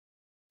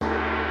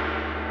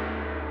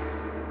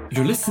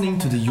You're listening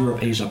to the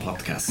Europe-Asia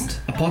podcast,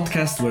 a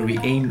podcast where we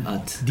aim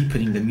at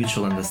deepening the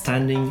mutual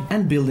understanding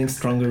and building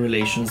stronger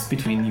relations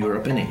between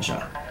Europe and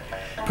Asia.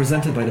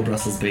 Presented by the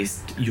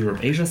Brussels-based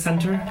Europe-Asia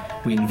Centre,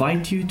 we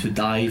invite you to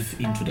dive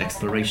into the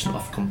exploration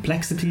of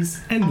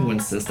complexities and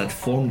nuances that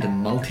form the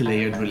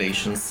multi-layered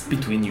relations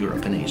between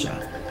Europe and Asia.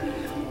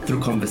 Through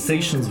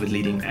conversations with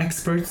leading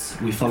experts,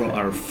 we follow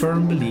our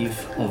firm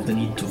belief of the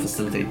need to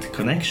facilitate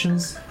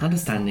connections,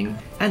 understanding,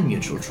 and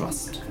mutual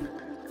trust.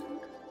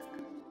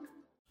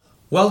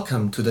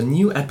 Welcome to the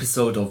new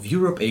episode of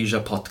Europe-Asia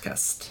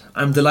podcast.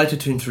 I'm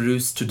delighted to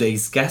introduce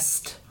today's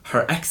guest,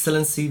 Her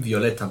Excellency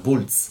Violeta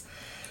Bulc,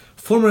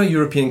 former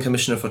European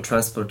Commissioner for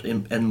Transport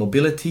and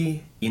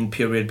Mobility in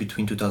period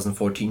between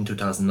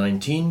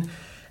 2014-2019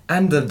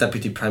 and the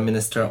Deputy Prime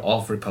Minister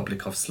of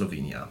Republic of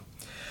Slovenia.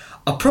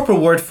 A proper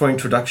word for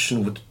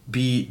introduction would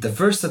be the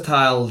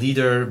versatile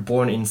leader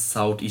born in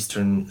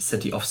southeastern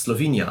city of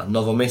Slovenia,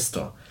 Novo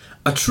Mesto.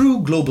 A true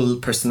global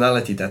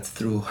personality that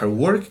through her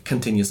work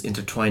continues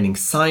intertwining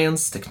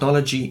science,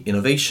 technology,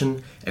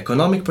 innovation,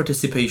 economic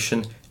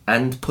participation,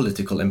 and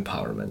political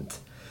empowerment.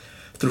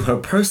 Through her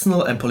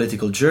personal and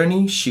political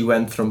journey, she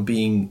went from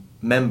being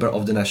member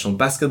of the national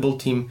basketball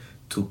team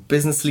to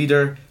business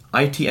leader,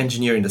 IT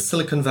engineer in the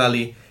Silicon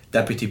Valley,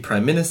 Deputy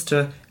Prime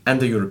Minister, and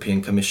the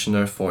European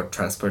Commissioner for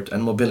Transport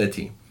and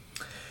Mobility.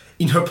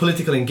 In her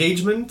political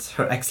engagement,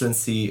 Her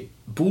Excellency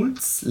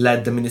Bulc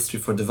led the Ministry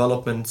for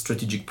Development,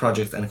 Strategic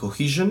Projects and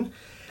Cohesion,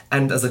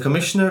 and as a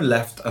commissioner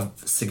left a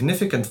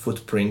significant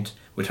footprint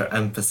with her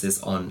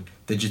emphasis on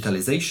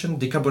digitalisation,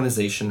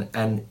 decarbonisation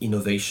and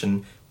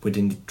innovation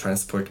within the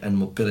transport and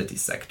mobility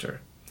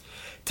sector.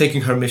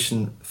 Taking her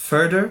mission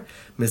further,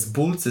 Ms.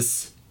 Bulc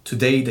is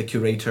today the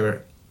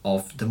curator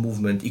of the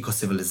movement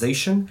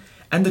Eco-Civilization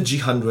and the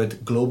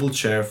G100 Global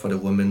Chair for the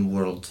Women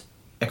World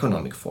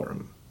Economic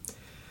Forum.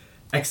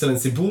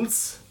 Excellency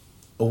Bulc,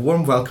 a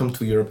warm welcome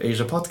to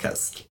Europe-Asia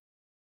podcast.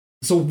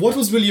 So what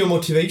was really your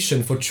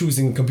motivation for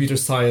choosing computer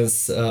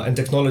science and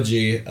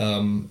technology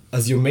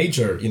as your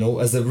major,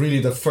 as really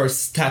the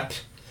first step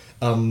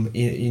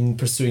in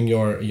pursuing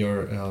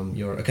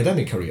your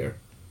academic career?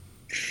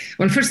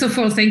 Well, first of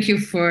all, thank you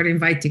for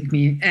inviting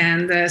me.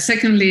 And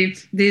secondly,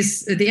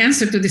 the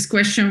answer to this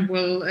question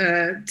will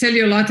tell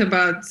you a lot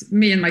about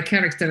me and my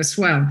character as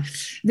well.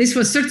 This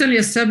was certainly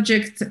a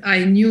subject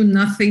I knew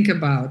nothing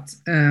about.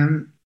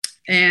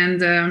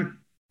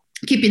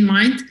 Keep in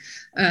mind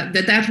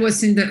that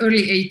was in the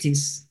early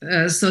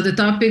 80s. So the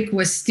topic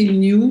was still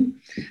new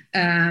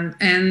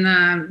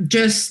and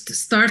just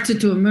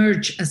started to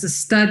emerge as a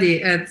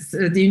study at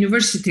the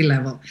university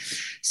level.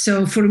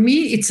 So for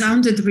me, it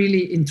sounded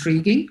really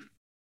intriguing.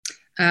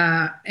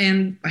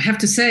 And I have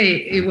to say,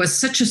 it was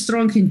such a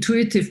strong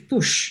intuitive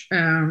push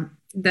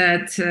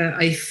that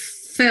I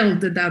felt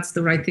that that's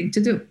the right thing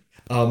to do.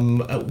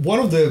 One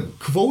of the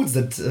quotes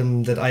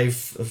that I've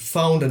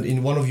found and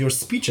in one of your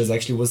speeches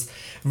actually was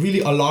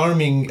really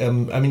alarming.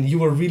 You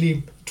were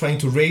really trying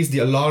to raise the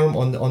alarm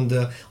on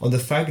the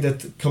fact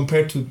that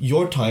compared to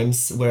your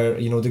times where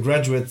the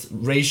graduate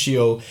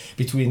ratio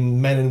between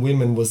men and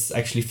women was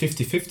actually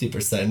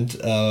 50%,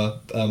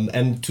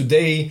 and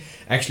today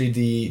actually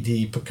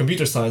the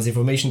computer science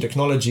information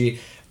technology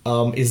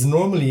is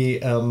normally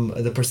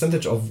the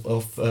percentage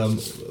of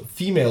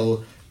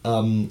female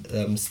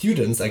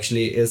students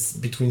actually is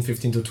between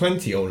 15 to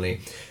 20 only.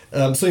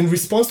 So in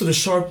response to the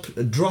sharp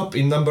drop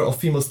in number of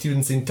female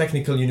students in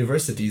technical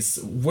universities,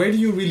 where do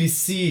you really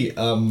see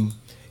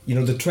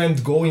the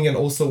trend going, and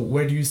also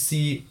where do you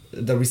see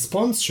the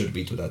response should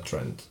be to that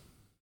trend?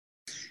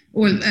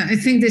 Well, I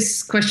think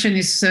this question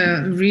is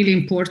really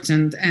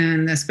important,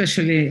 and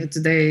especially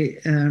today.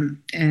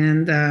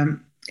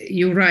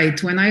 You're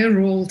right. When I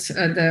enrolled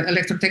at the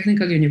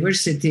Electrotechnical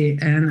University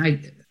and I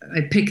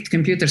picked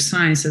computer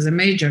science as a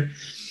major,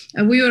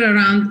 we were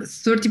around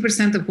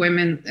 30% of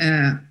women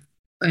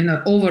in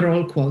an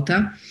overall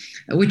quota,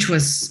 which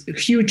was a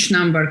huge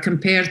number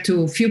compared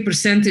to a few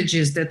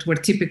percentages that were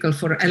typical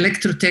for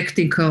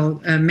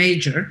electrotechnical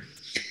major.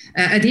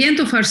 At the end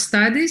of our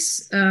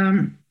studies,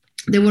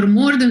 there were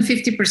more than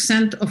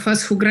 50% of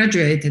us who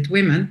graduated,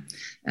 women.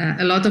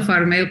 A lot of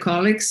our male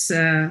colleagues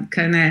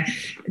kind of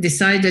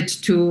decided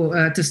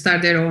to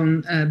start their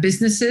own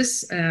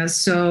businesses.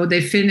 So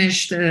they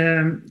finished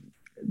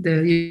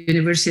the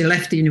university,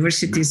 left the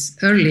universities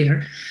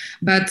earlier.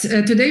 But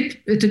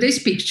today's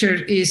picture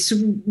is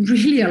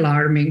really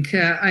alarming.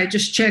 I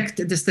just checked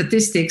the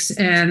statistics,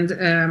 and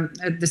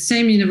at the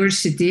same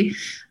university,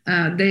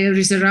 there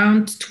is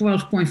around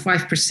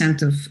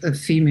 12.5% of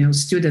female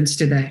students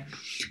today.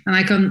 And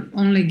I can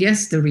only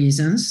guess the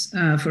reasons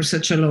for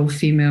such a low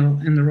female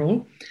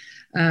enroll.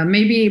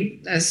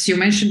 Maybe, as you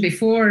mentioned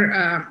before,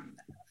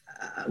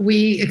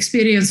 we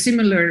experience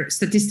similar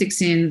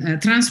statistics in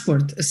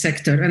transport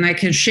sector, and I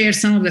can share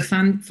some of the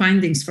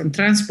findings from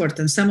transport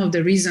and some of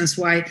the reasons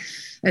why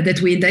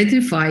that we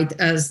identified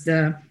as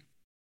the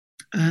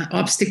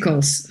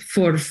obstacles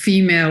for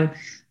female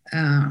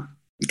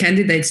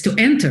candidates to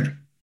enter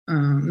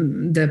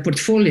the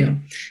portfolio.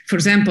 For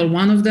example,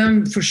 one of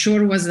them for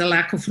sure was the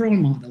lack of role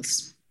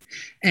models.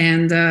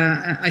 And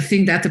I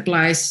think that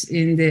applies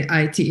in the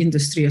IT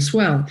industry as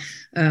well.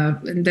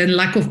 And then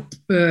lack of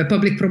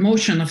public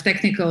promotion of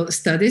technical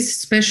studies,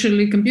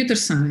 especially computer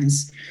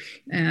science.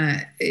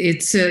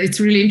 It's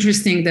really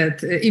interesting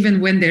that even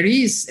when there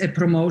is a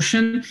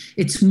promotion,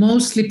 it's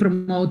mostly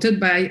promoted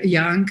by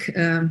young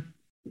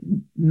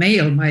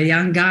by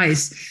young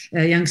guys,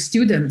 young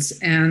students.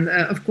 And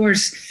of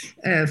course,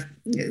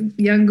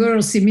 young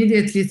girls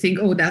immediately think,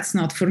 oh, that's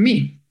not for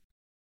me.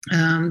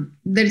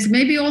 There's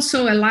maybe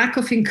also a lack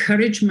of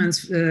encouragement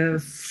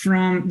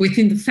from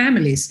within the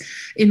families.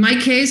 In my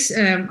case,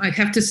 I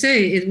have to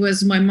say, it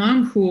was my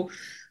mom who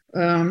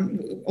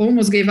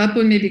almost gave up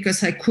on me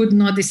because I could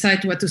not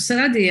decide what to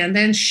study. And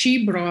then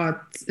she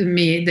brought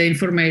me the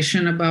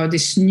information about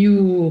these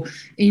new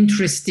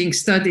interesting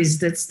studies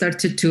that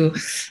started to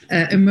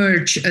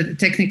emerge at the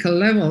technical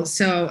level.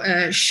 So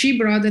she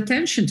brought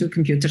attention to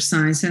computer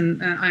science,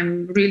 and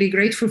I'm really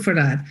grateful for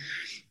that.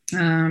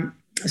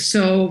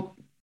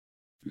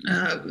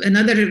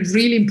 Another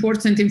really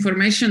important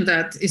information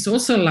that is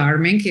also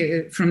alarming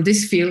from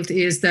this field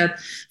is that,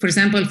 for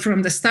example,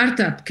 from the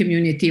startup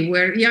community,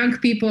 where young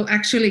people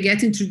actually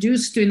get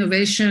introduced to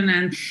innovation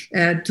and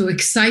to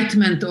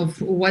excitement of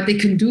what they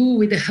can do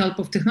with the help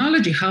of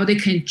technology, how they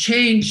can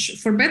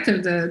change for better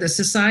the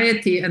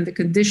society and the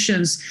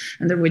conditions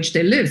under which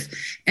they live.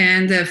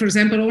 And for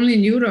example, only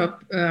in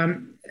Europe,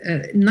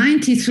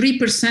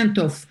 93%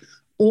 of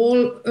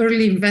all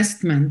early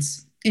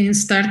investments in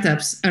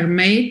startups are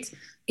made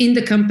in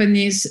the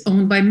companies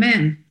owned by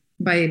men,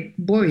 by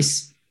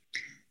boys.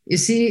 You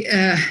see,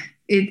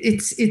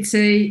 it's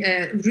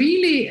a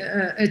really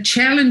a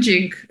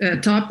challenging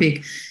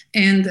topic.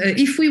 And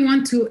if we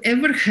want to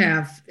ever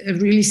have a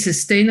really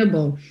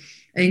sustainable,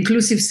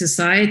 inclusive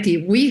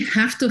society, we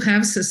have to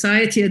have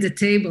society at the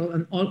table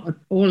at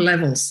all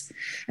levels.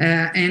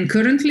 And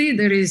currently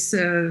there is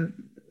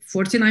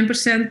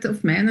 49%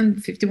 of men and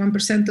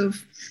 51%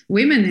 of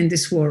women in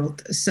this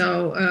world.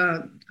 So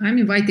I'm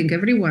inviting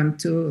everyone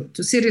to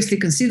seriously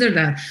consider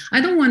that.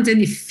 I don't want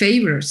any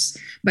favors,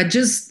 but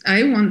just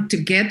I want to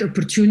get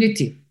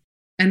opportunity.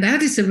 And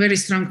that is a very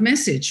strong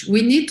message.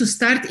 We need to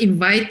start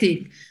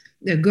inviting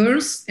the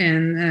girls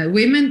and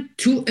women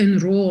to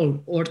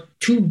enroll or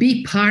to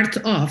be part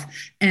of.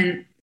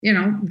 And,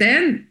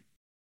 then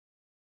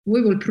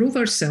we will prove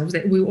ourselves,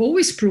 that we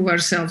always prove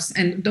ourselves.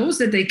 And those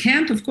that they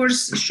can't, of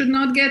course, should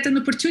not get an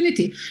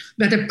opportunity.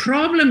 But the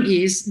problem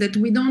is that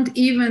we don't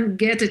even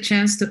get a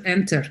chance to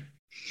enter.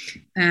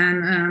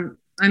 And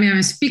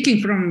I'm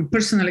speaking from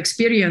personal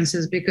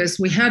experiences because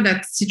we had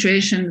that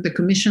situation at the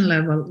commission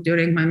level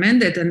during my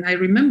mandate. And I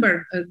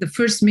remember the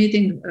first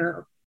meeting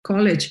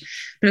college,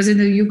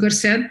 President Juncker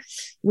said,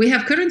 we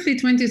have currently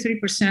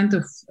 23%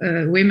 of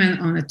women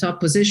on the top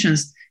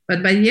positions.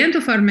 But by the end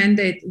of our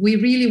mandate, we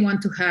really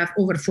want to have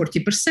over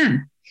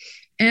 40%.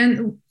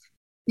 And,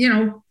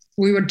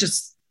 we were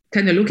just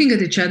kind of looking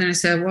at each other and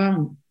said,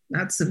 well,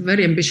 that's a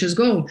very ambitious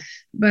goal.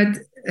 But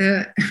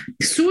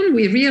soon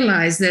we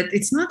realized that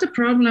it's not a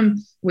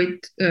problem with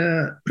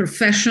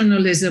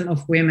professionalism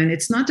of women.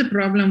 It's not a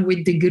problem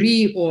with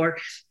degree or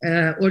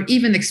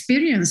even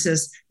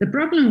experiences. The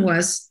problem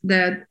was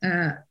that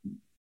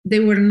they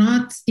were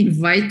not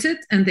invited,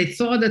 and they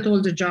thought that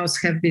all the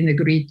jobs have been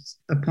agreed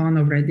upon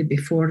already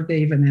before they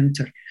even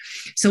enter.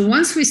 So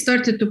once we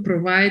started to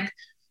provide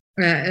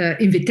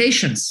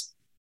invitations,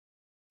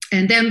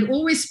 and then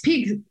always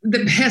pick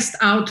the best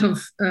out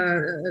of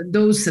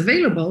those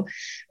available,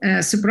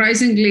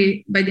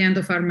 surprisingly, by the end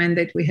of our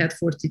mandate, we had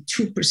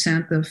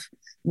 42% of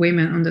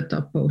women on the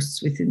top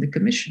posts within the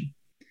Commission.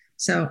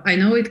 So I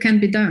know it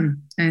can be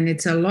done, and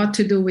it's a lot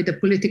to do with the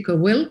political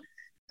will,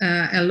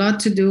 a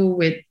lot to do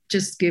with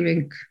just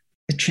giving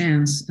a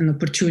chance, an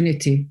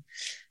opportunity.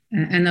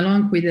 And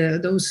along with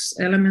those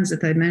elements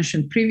that I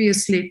mentioned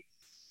previously,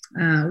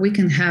 we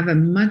can have a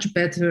much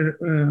better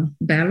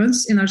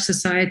balance in our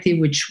society,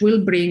 which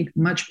will bring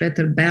much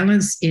better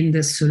balance in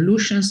the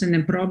solutions and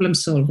in problem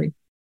solving.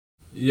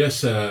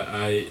 Yes,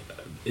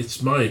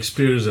 it's my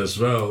experience as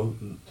well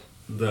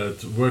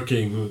that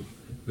working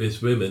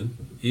with women,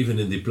 even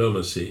in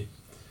diplomacy,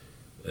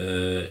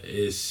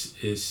 is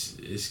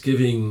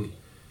giving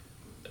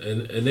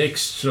an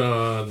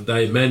extra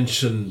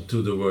dimension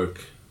to the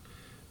work,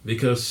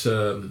 because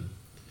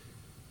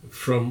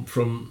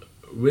from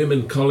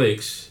women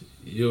colleagues,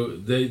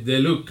 they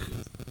look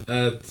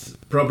at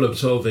problem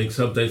solving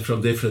sometimes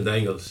from different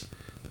angles,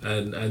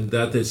 and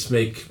that is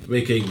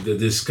making the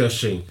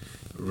discussion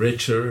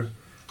richer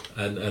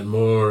and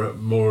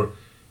more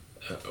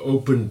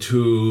open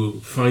to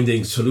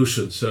finding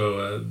solutions.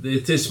 So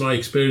it is my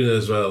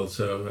experience as well.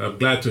 So I'm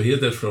glad to hear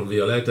that from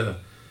Violeta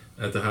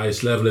at the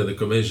highest level in the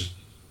Commission.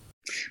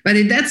 But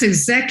that's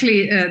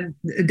exactly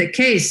the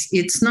case.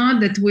 It's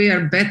not that we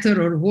are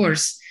better or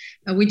worse.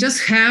 We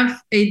just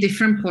have a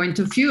different point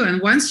of view.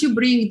 And once you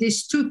bring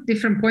these two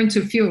different points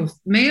of view,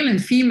 male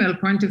and female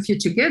point of view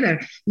together,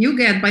 you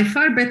get by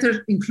far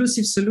better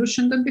inclusive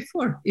solution than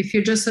before. If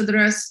you just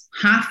address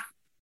half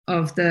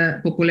of the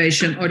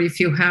population, or if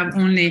you have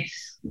only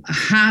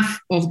half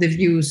of the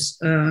views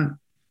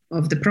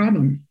of the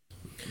problem.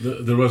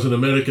 There was an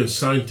American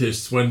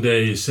scientist one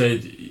day who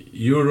said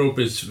Europe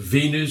is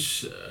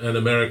Venus and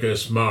America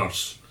is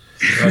Mars.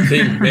 I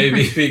think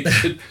maybe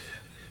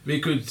we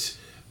could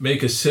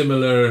make a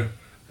similar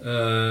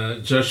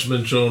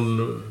judgment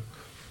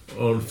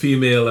on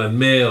female and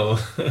male.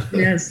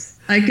 Yes,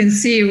 I can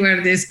see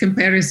where this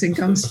comparison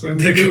comes from.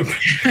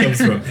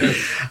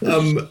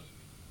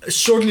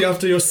 Shortly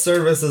after your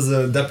service as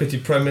a Deputy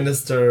Prime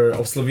Minister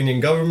of Slovenian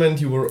government,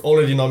 you were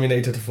already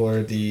nominated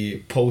for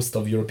the post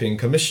of European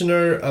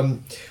Commissioner.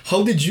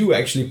 How did you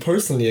actually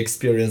personally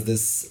experience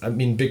this,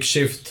 big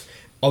shift?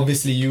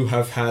 Obviously, you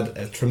have had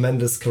a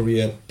tremendous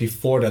career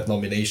before that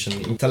nomination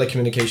in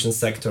telecommunications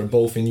sector,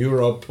 both in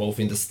Europe,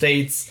 both in the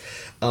States.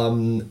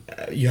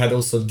 You had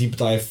also deep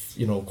dive,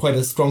 quite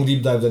a strong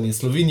deep dive then in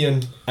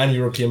Slovenian and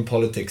European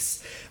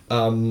politics.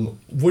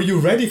 Were you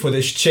ready for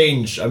this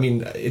change?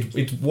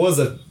 It was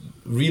a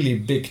really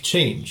big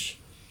change.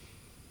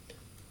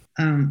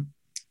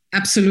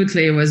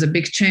 Absolutely, it was a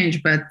big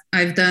change, but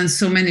I've done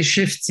so many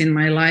shifts in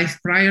my life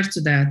prior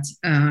to that.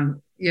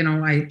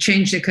 I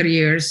changed the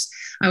careers.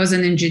 I was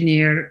an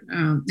engineer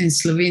in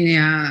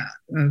Slovenia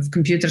of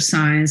computer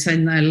science,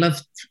 and I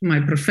loved my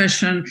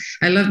profession.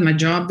 I loved my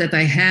job that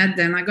I had.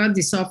 And I got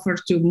this offer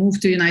to move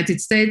to the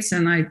United States,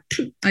 and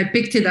I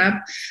picked it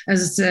up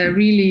as a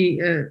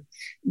really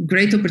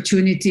great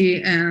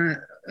opportunity and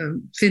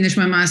finish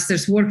my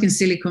master's, work in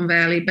Silicon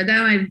Valley. But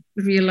then I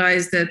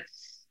realized that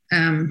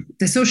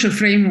the social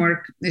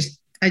framework,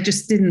 I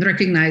just didn't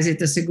recognize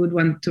it as a good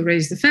one to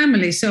raise the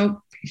family.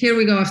 So here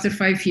we go. After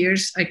 5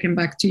 years, I came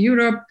back to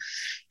Europe.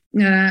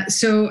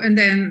 And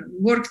then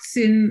worked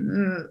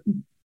in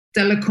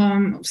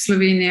telecom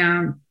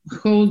Slovenia,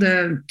 hold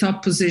the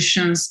top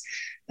positions.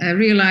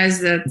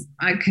 Realized that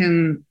I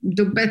can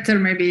do better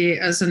maybe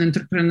as an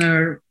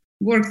entrepreneur.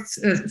 Worked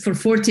for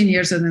 14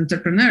 years as an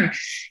entrepreneur,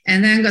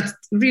 and then got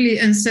really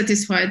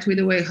unsatisfied with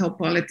the way how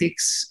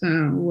politics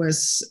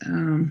was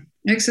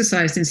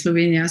exercised in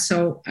Slovenia.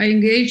 So I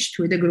engaged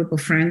with a group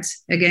of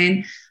friends,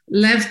 again,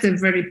 left a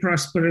very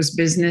prosperous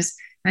business,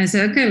 and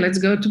said, okay, let's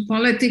go to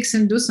politics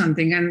and do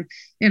something. And,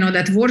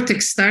 that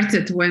vortex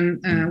started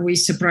when we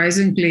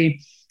surprisingly,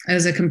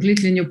 as a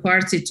completely new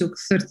party, took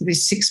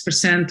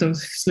 36% of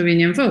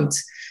Slovenian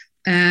votes.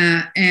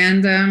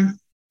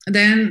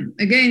 Then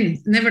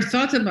again, never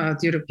thought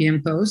about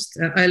European post.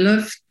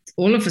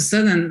 All of a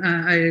sudden,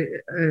 I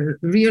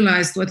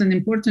realized what an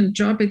important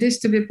job it is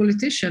to be a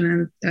politician.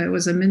 And I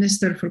was a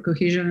minister for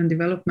cohesion and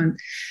development.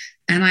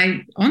 And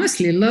I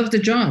honestly loved the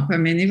job.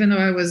 Even though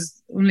I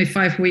was only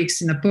 5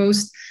 weeks in a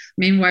post,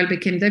 meanwhile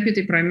became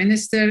deputy prime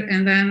minister.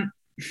 And then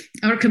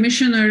our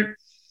commissioner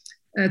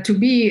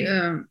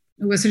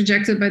was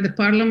rejected by the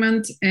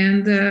parliament.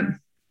 And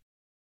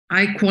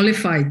I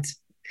qualified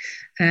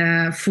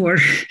for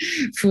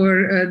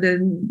the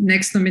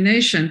next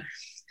nomination.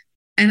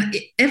 And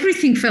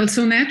everything felt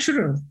so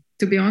natural,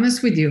 to be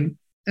honest with you.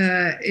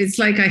 It's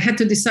like I had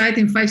to decide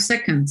in 5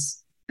 seconds.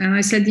 And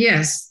I said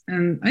yes.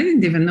 And I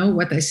didn't even know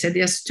what I said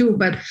yes to,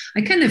 but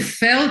I kind of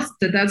felt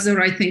that that's the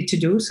right thing to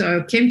do. So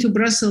I came to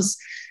Brussels,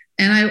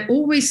 and I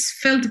always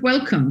felt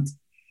welcomed.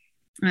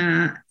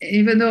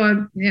 Even though,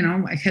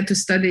 I had to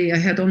study, I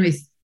had only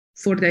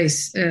 4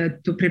 days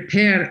to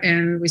prepare,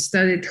 and we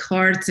studied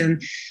hard.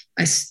 And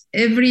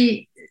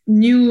every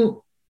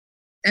new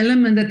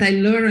element that I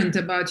learned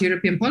about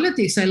European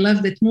politics, I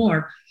loved it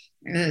more.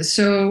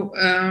 So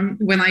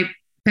when I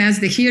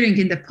passed the hearing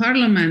in the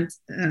parliament,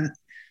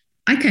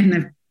 I kind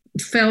of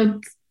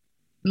felt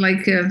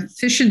like a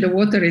fish in the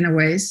water in a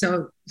way.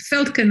 So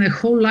felt kind of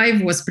whole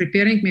life was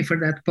preparing me for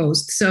that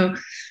post. So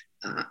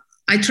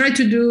I tried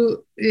to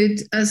do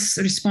it as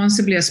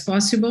responsibly as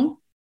possible.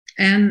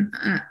 And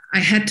I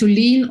had to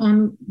lean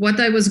on what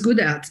I was good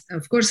at.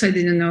 Of course, I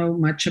didn't know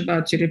much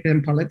about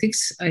European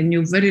politics. I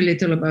knew very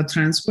little about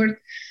transport.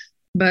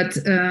 But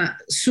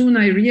soon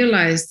I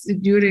realized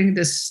during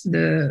the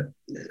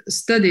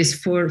studies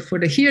for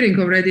the hearing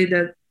already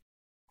that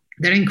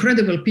there are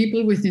incredible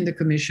people within the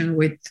Commission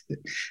with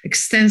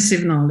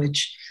extensive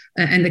knowledge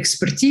and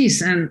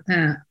expertise. And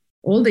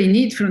all they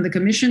need from the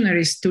Commissioner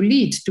is to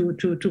lead,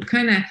 to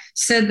kind of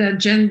set the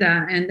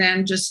agenda, and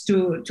then just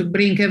to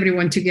bring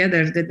everyone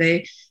together that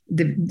they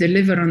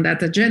deliver on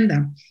that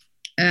agenda.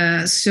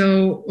 There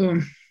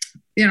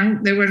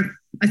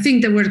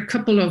were a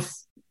couple of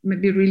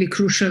maybe really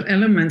crucial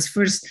elements.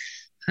 First,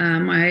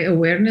 my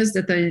awareness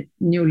that I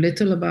knew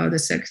little about the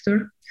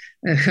sector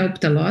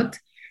helped a lot.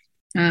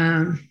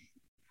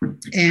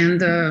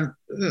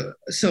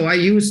 So I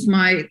used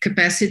my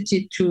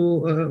capacity to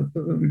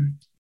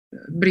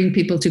bring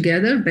people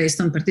together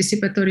based on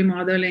participatory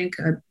modeling.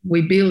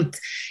 We built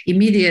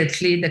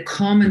immediately the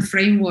common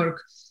framework,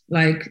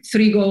 like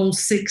 3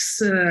 goals,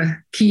 6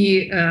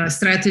 key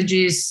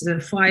strategies,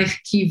 5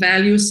 key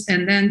values,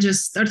 and then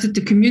just started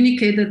to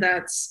communicate that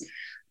that's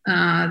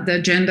the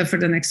agenda for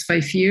the next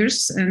 5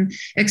 years and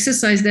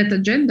exercise that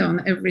agenda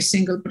on every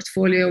single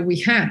portfolio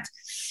we had.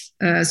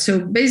 So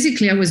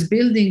basically, I was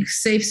building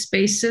safe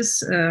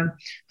spaces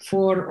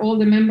for all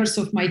the members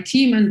of my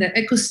team and the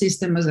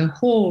ecosystem as a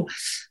whole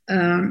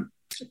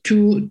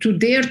to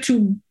dare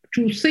to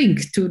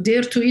think, to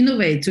dare to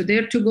innovate, to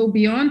dare to go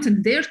beyond,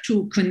 and dare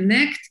to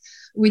connect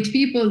with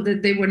people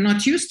that they were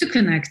not used to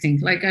connecting.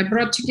 Like I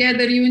brought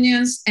together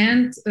unions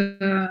and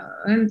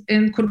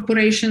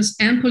corporations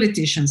and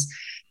politicians.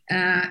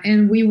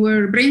 And we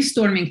were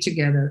brainstorming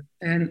together.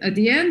 And at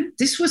the end,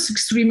 this was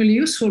extremely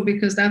useful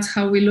because that's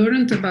how we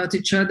learned about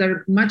each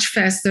other much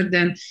faster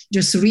than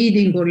just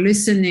reading or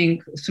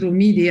listening through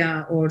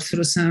media or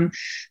through some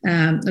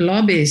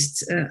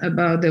lobbyists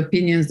about the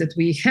opinions that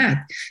we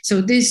had. So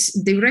this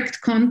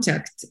direct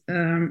contact,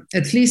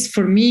 at least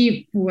for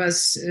me,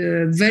 was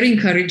very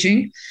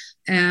encouraging.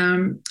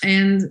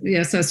 And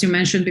yes, as you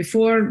mentioned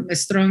before, a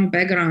strong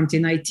background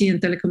in IT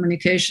and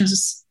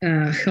telecommunications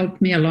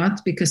helped me a lot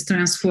because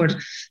transport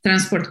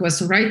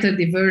was right at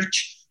the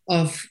verge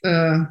of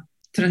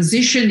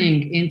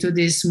transitioning into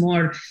this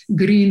more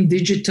green,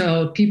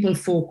 digital,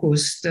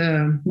 people-focused,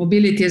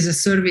 mobility as a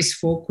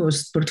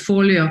service-focused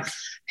portfolio.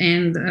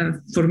 And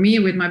for me,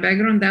 with my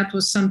background, that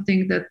was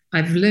something that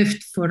I've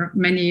lived for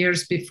many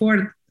years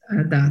before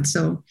that.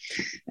 So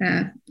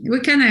we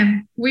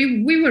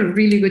were a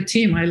really good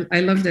team. I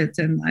loved it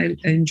and I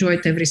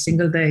enjoyed every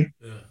single day.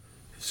 Yeah.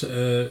 So,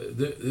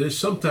 there's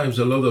sometimes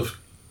a lot of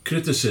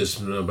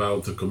criticism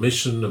about the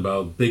Commission,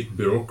 about big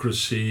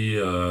bureaucracy,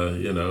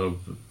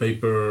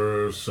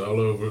 papers all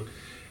over.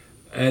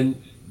 And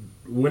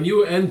when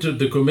you entered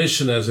the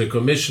Commission as a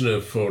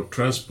commissioner for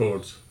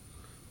transport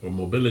or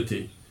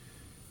mobility,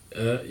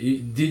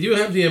 did you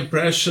have the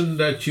impression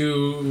that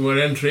you were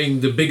entering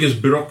the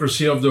biggest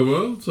bureaucracy of the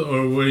world,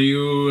 or were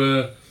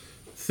you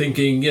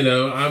thinking,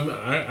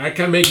 I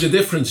can make the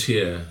difference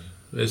here?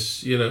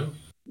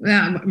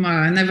 Yeah,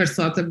 I never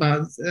thought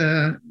about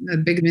a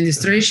big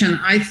administration.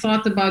 I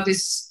thought about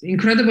these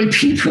incredible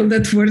people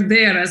that were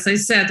there. As I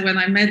said, when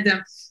I met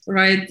them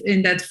right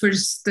in that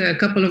first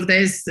couple of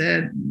days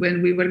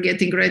when we were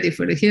getting ready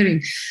for the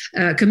hearing,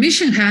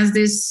 Commission has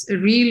this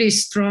really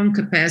strong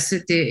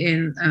capacity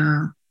in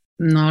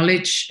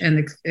knowledge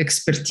and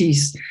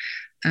expertise.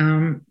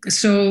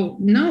 So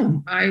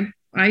no,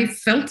 I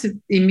felt it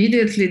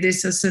immediately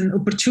this as an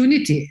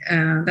opportunity.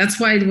 That's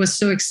why it was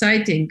so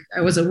exciting. I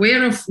was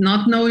aware of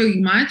not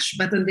knowing much,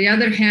 but on the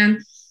other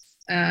hand,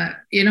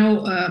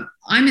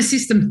 I'm a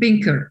system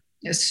thinker.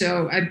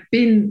 So I've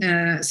been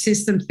a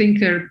system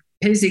thinker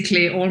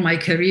basically all my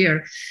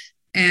career.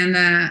 And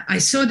I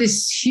saw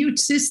this huge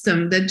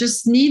system that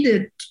just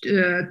needed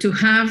to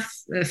have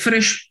a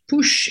fresh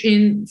push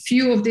in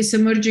few of these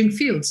emerging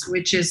fields,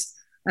 which is,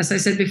 as I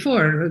said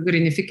before,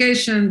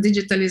 greenification,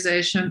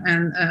 digitalisation,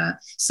 and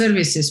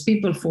services,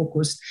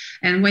 people-focused.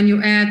 And when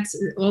you add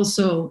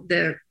also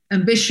the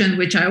ambition,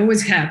 which I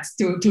always had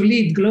to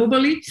lead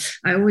globally,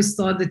 I always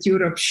thought that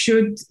Europe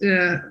should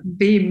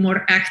be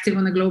more active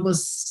on a global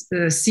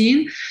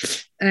scene.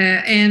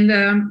 And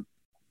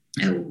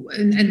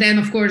then,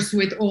 of course,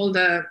 with all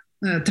the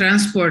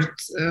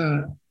transport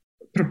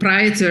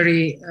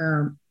proprietary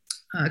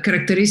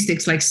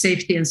characteristics like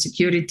safety and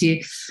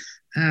security,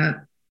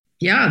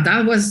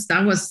 that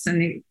was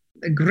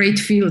a great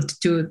field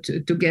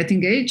to get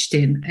engaged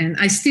in. And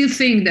I still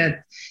think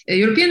that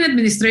European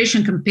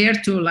administration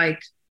compared to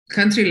like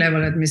country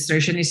level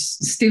administration is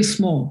still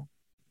small.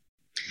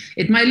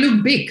 It might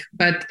look big,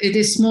 but it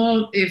is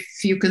small if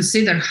you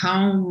consider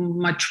how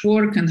much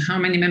work and how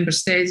many member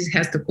states it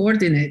has to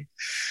coordinate.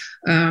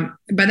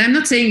 But I'm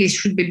not saying it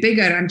should be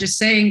bigger. I'm just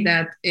saying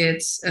that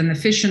it's an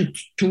efficient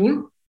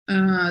tool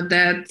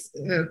that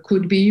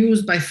could be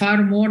used by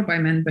far more by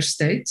member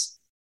states.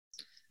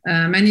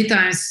 Many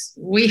times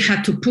we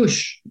had to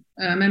push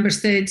member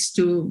states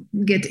to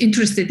get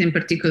interested in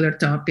particular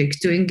topics,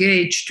 to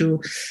engage,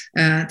 to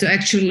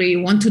actually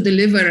want to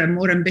deliver a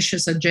more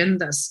ambitious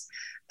agendas.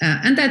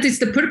 And that is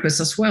the purpose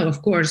as well,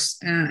 of course.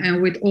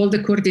 And with all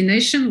the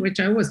coordination, which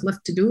I always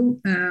loved to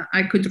do,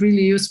 I could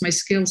really use my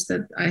skills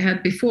that I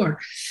had before.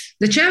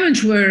 The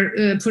challenge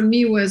for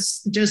me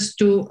was just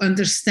to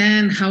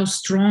understand how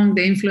strong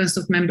the influence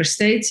of member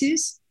states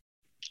is.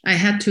 I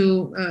had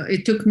to,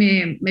 it took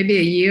me maybe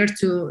a year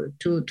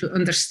to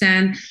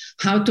understand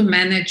how to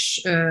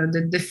manage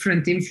the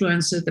different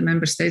influences the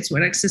member states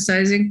were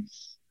exercising.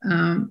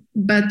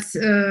 But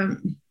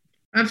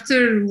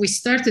after we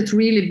started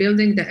really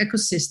building the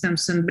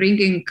ecosystems and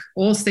bringing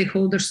all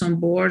stakeholders on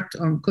board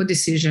on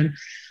co-decision,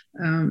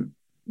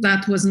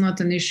 that was not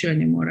an issue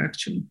anymore,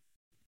 actually.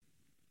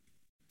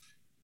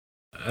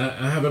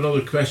 I have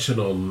another question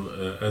on,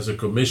 as a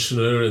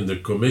commissioner in the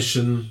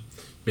Commission,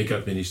 big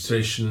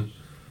administration,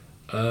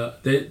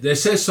 they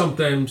say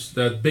sometimes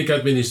that big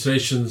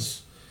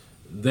administrations,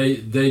 they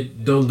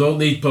don't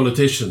need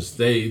politicians.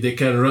 They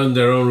can run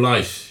their own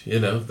life.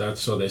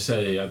 That's what they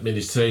say.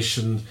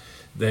 Administration,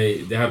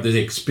 they have the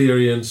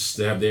experience,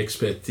 they have the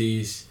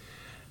expertise.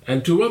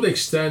 And to what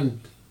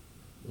extent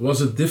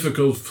was it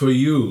difficult for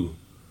you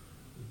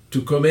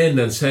to come in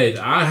and say,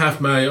 I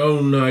have my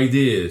own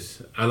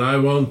ideas and I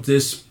want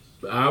this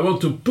I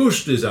want to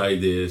push these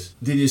ideas.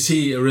 Did you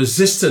see a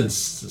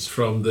resistance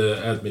from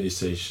the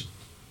administration?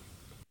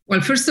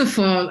 Well, first of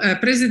all,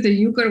 President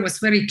Juncker was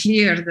very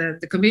clear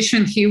that the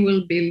commission he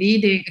will be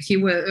leading, he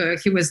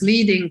was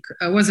leading,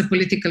 was a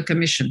political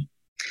commission.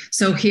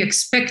 So he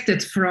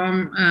expected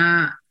from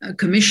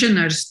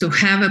commissioners to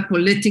have a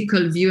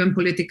political view and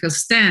political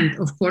stand,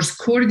 of course,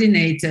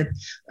 coordinated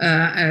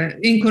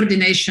in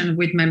coordination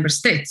with member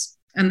states.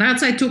 And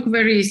that I took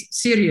very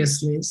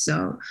seriously.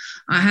 So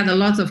I had a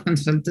lot of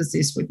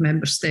consultancies with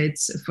member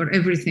states for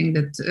everything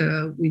that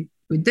we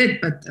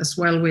did, but as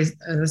well with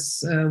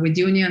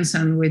unions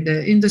and with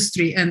the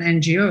industry and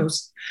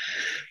NGOs.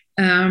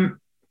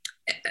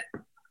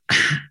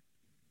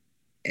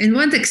 In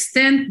what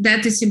extent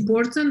that is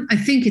important? I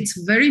think it's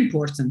very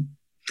important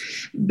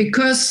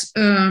because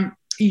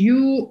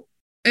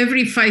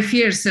every 5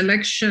 years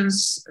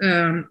elections,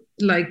 every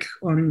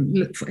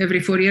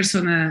 4 years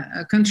on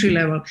a country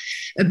level,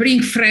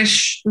 bring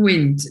fresh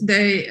wind.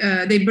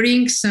 They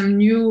bring some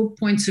new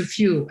points of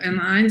view,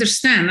 and I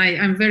understand.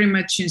 I'm very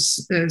much in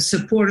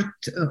support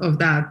of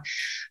that.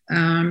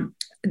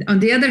 On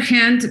the other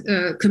hand,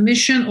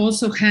 Commission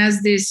also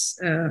has this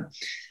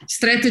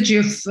strategy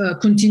of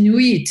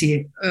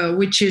continuity,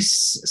 which is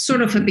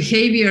sort of a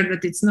behavior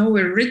that it's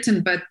nowhere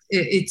written, but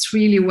it's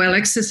really well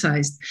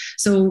exercised.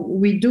 So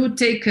we do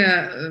take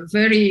a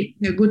very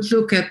good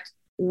look at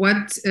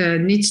what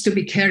needs to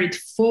be carried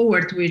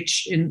forward,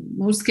 which in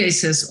most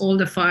cases, all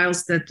the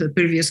files that the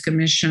previous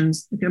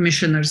commissioners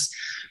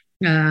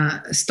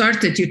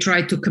started, you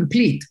try to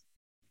complete.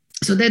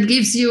 So that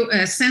gives you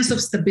a sense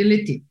of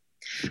stability.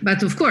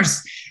 But of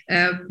course,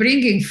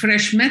 bringing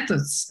fresh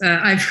methods,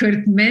 I've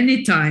heard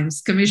many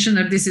times,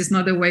 Commissioner, this is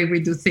not the way we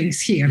do things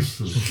here.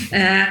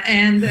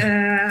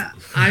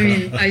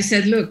 I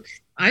said, look,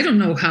 I don't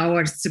know how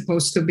it's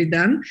supposed to be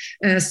done.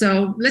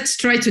 So let's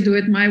try to do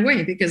it my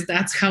way, because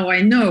that's how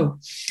I know.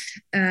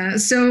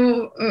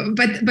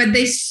 But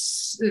they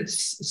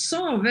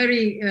saw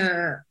very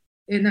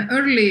in an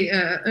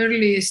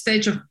early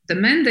stage of the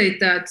mandate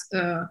that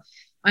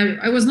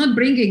I was not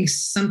bringing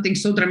something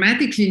so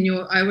dramatically new.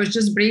 I was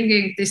just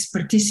bringing this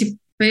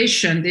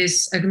participation,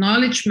 this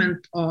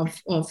acknowledgement of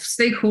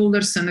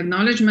stakeholders and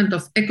acknowledgement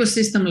of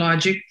ecosystem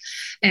logic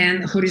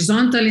and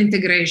horizontal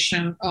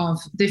integration of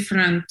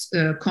different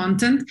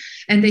content.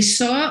 And they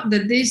saw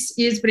that this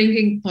is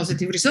bringing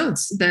positive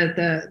results, that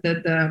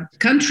the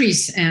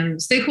countries and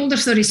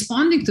stakeholders are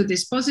responding to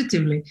this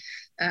positively.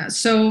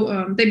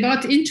 So they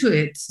bought into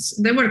it.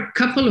 There were a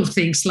couple of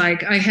things,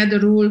 like I had a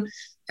rule,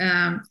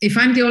 if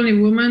I'm the only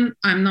woman,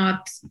 I'm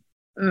not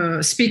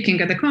speaking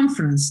at the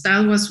conference.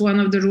 That was one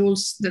of the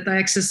rules that I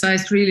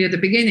exercised really at the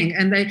beginning.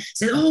 And they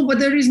said, oh, but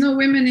there is no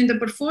women in the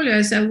portfolio.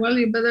 I said, well,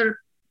 you better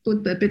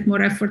put a bit more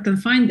effort and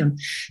find them.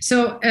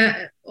 So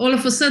all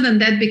of a sudden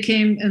that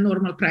became a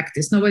normal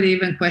practice. Nobody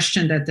even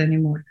questioned that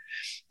anymore.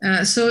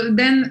 So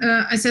then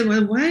I said,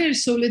 well, why are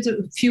so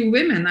few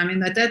women? I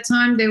mean, at that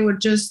time, they were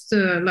just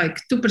like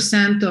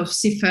 2% of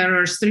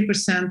seafarers,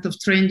 3% of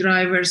train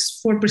drivers,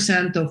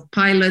 4% of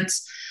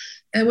pilots.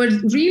 There were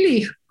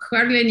really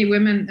hardly any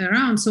women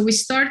around. So we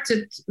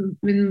started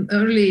in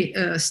early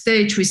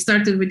stage, we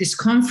started with this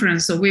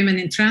conference of women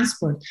in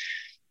transport.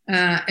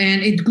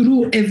 And it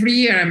grew every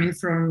year. I mean,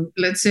 from,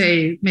 let's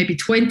say, maybe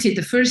 20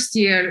 the first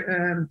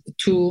year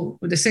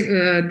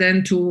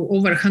then to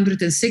over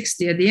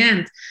 160 at the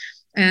end.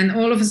 And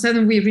all of a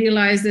sudden, we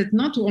realized that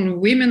not only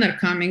women are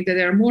coming, that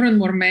there are more and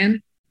more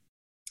men.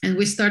 And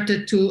we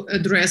started to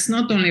address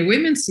not only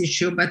women's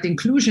issue, but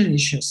inclusion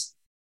issues.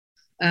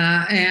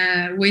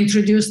 And we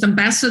introduced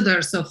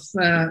ambassadors of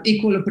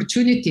equal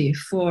opportunity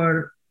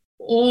for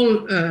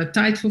all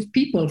types of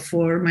people,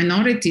 for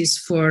minorities,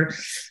 for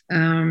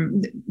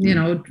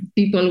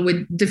people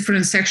with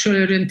different sexual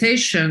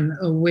orientation,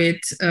 with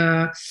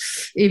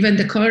even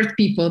the colored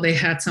people. They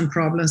had some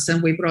problems,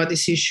 and we brought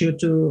this issue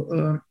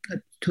to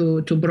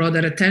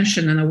broader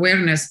attention and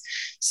awareness.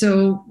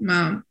 So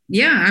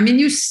I mean,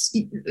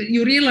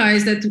 you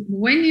realize that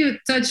when you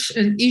touch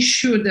an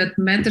issue that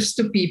matters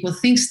to people,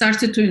 things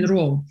started to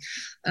enroll.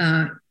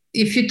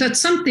 If you touch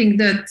something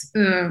that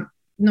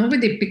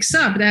nobody picks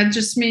up, that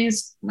just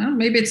means, well,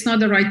 maybe it's not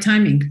the right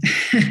timing.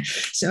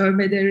 So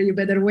you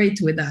better wait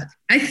with that.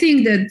 I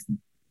think that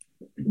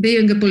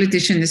being a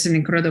politician is an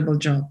incredible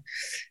job.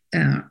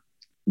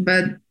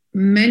 But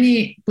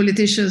many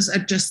politicians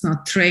are just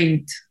not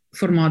trained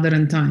for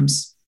modern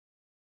times.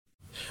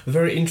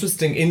 Very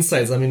interesting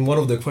insights. I mean, one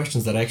of the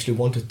questions that I actually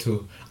wanted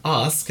to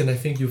ask, and I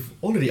think you've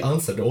already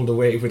answered all the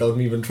way without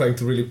me even trying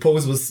to really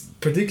pose, was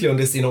particularly on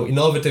this,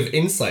 innovative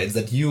insights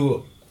that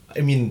you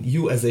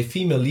as a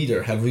female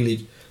leader have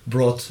really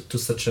brought to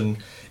such an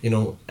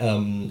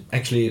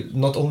actually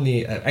not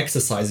only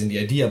exercising the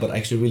idea, but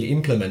actually really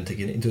implementing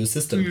it into the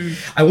system.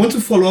 I want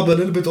to follow up a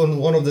little bit on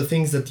one of the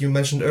things that you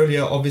mentioned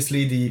earlier.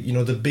 Obviously,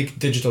 the big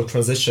digital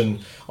transition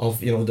of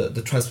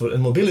the transport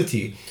and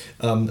mobility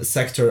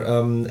sector,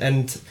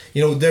 and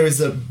there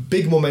is a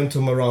big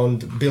momentum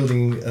around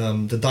building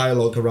the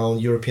dialogue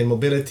around European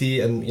mobility,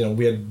 and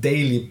we are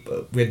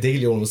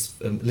daily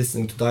almost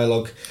listening to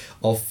dialogue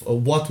of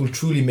what will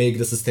truly make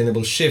the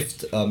sustainable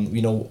shift.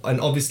 And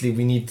obviously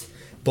we need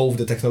both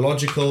the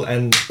technological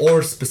and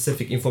or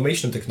specific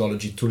information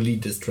technology to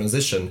lead this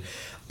transition.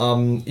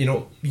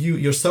 You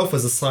yourself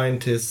as a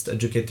scientist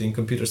educated in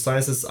computer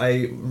sciences,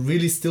 I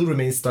really still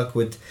remain stuck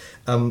with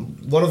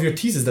one of your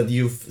theses that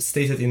you've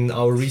stated in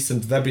our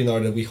recent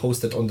webinar that we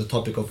hosted on the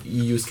topic of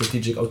EU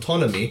strategic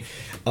autonomy,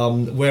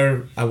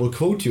 where I will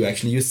quote you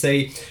actually. You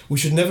say, "We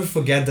should never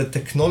forget that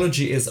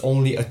technology is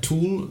only a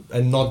tool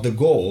and not the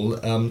goal.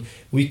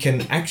 We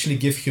can actually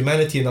give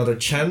humanity another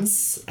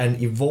chance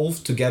and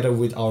evolve together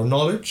with our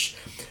knowledge,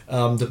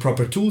 the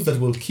proper tools that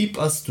will keep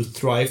us to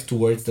thrive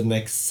towards the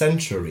next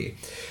century."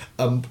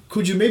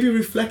 Could you maybe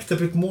reflect a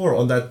bit more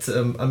on that?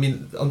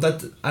 On that,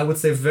 I would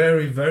say,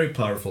 very, very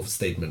powerful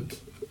statement.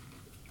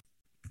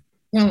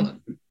 Well,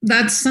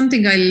 that's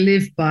something I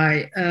live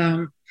by.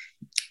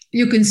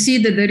 You can see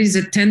that there is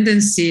a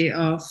tendency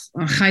of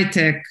a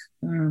high-tech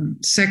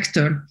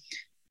sector.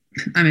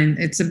 I mean,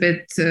 it's a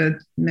bit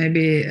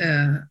maybe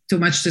too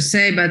much to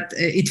say, but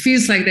it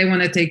feels like they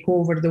want to take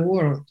over the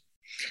world.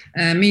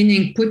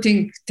 Meaning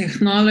putting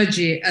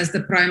technology as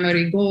the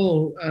primary goal,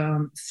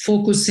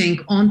 focusing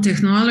on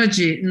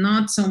technology,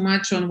 not so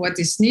much on what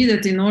is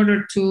needed in order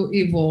to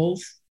evolve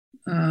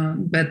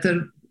better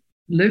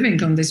living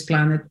on this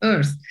planet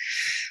Earth.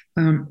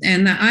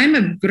 And I'm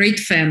a great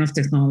fan of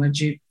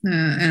technology,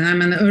 and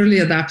I'm an early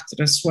adopter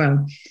as well.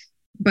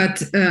 But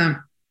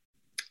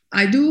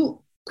I do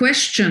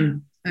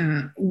question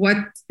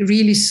what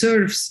really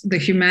serves the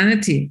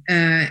humanity.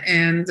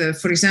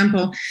 For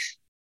example,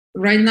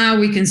 right now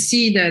we can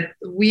see that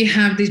we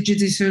have this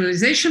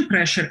digitalisation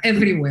pressure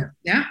everywhere,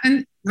 yeah,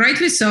 and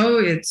rightly so.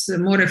 It's a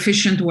more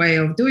efficient way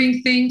of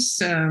doing things.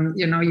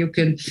 You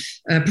can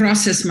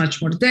process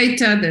much more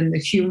data than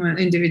the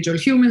individual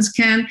humans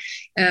can.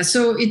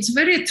 So it's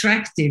very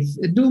attractive.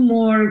 Do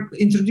more,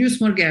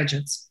 introduce more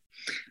gadgets.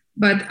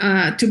 But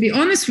to be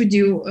honest with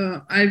you,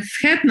 I've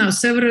had now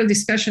several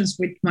discussions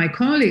with my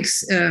colleagues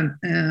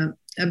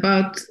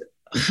about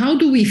how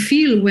do we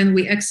feel when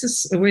we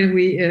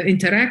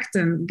interact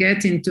and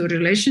get into a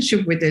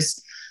relationship with these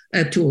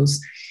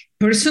tools.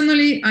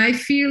 Personally, I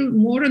feel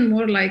more and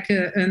more like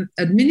an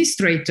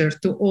administrator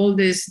to all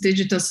these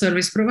digital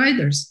service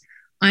providers.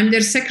 I'm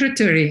their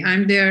secretary.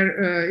 I'm their,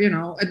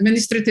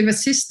 administrative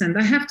assistant.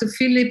 I have to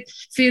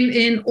fill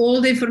in all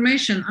the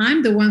information.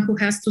 I'm the one who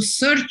has to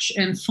search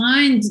and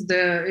find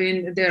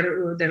in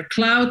their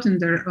cloud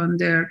and on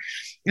their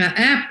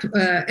app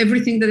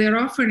everything that they're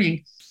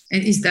offering.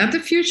 And is that the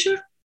future?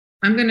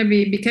 I'm going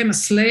to become a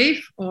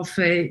slave of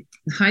a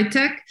high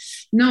tech?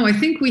 No, I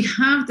think we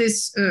have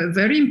this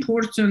very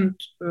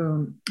important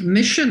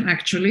mission,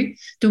 actually,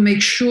 to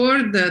make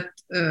sure that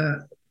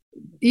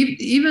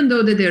even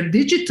though that they're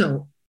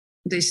digital,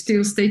 they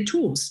still stay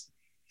tools,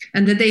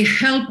 and that they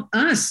help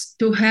us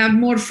to have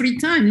more free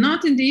time,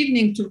 not in the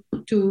evening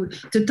to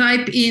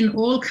type in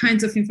all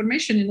kinds of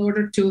information in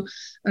order to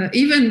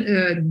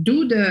even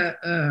do the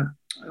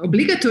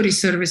obligatory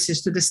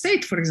services to the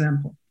state, for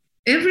example.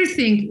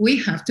 Everything we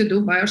have to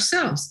do by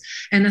ourselves.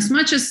 And as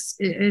much as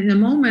in the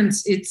moment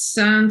it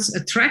sounds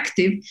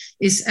attractive,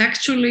 is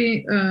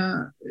actually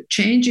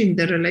changing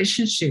the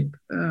relationship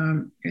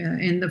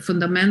in the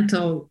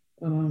fundamental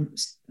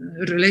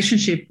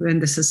relationship in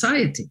the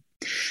society.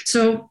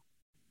 So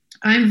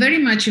I'm very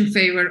much in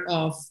favor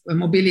of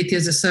mobility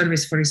as a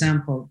service, for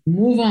example.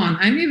 Move on.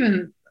 I'm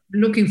even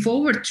looking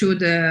forward to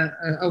the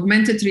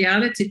augmented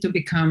reality to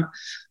become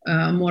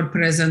more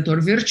present,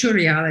 or virtual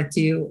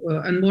reality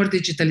and more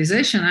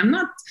digitalization. I'm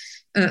not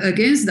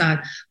against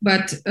that,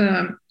 but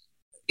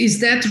is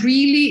that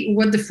really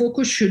what the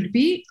focus should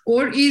be?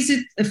 Or is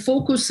it a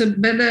focus of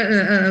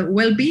better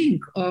well-being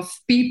of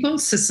people,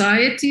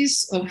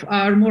 societies, of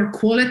our more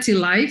quality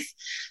life,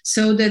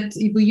 so that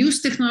if we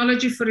use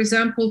technology, for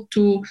example,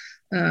 to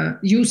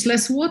use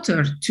less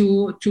water,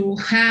 to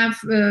have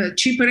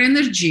cheaper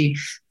energy,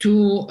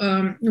 to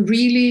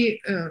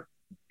really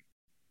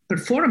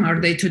perform our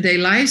day-to-day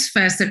lives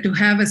faster, to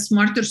have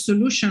smarter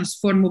solutions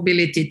for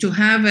mobility, to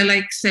have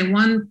say 10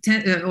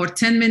 or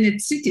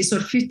 10-minute cities or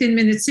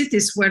 15-minute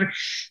cities where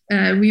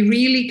we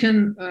really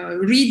can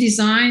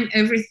redesign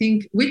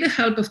everything with the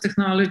help of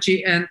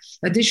technology and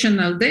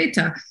additional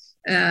data,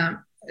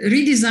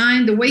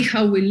 redesign the way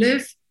how we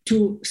live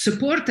to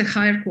support a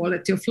higher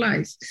quality of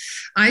life.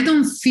 I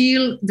don't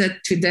feel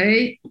that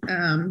today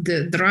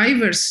the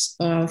drivers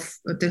of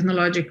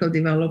technological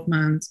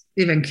development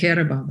even care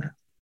about that.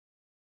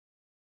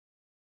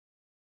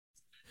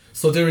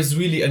 So there is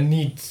really a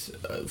need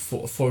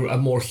for a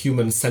more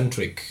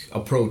human-centric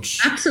approach.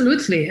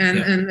 Absolutely,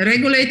 and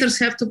regulators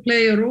have to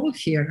play a role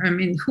here. I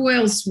mean, who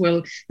else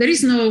will? There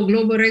is no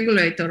global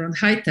regulator on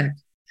high tech,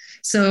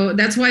 so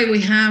that's why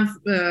we have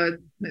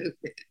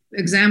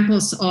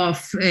examples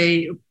of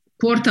a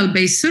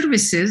portal-based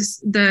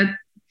services that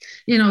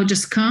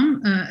just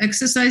come,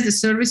 exercise the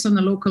service on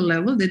a local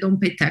level. They don't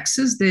pay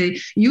taxes. They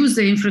use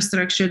the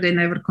infrastructure. They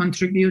never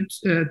contribute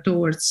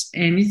towards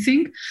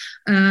anything.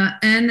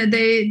 And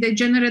they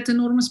generate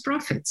enormous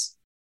profits.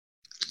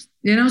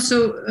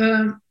 So,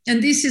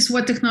 and this is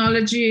what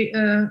technology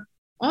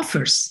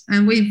offers.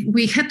 And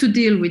we had to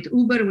deal with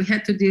Uber. We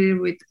had to deal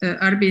with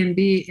Airbnb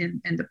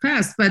in the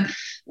past. But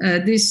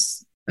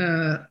this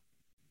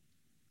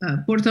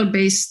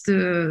portal-based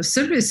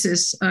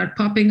services are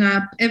popping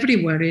up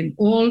everywhere in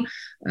all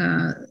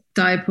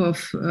type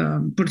of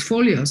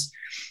portfolios.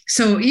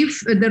 So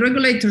if the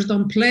regulators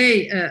don't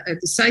play a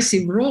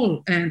decisive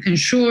role and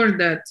ensure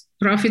that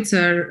profits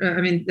are,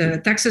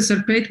 the taxes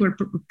are paid where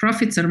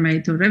profits are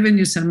made or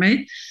revenues are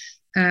made,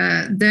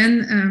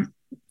 then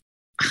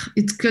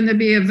it's going to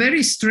be a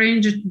very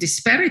strange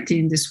disparity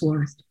in this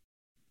world.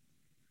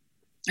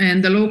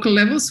 And the local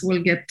levels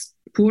will get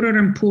poorer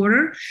and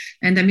poorer,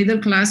 and the middle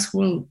class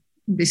will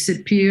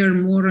disappear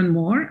more and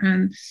more.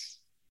 And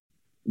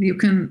you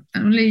can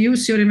only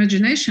use your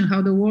imagination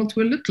how the world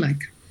will look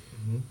like.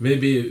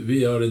 Maybe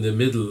we are in the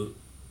middle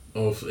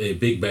of a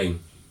big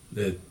bang,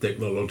 the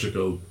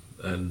technological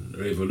and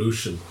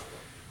revolution,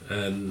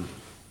 and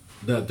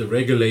that the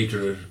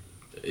regulator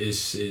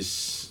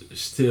is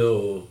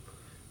still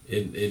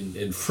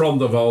in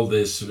front of all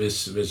this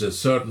with a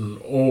certain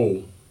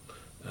awe,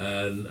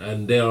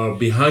 and they are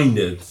behind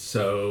it.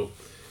 So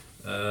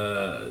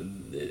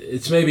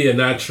it's maybe a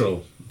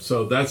natural.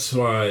 So that's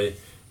why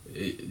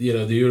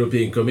the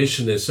European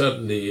Commission is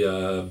certainly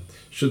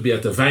should be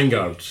at the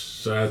vanguard,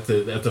 so at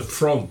the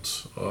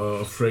front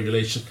of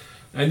regulation.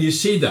 And you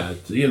see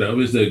that,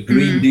 with the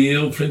Green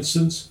Deal, for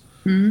instance.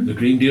 The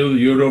Green Deal,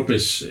 Europe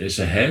is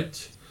ahead.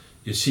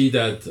 You see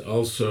that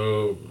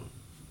also.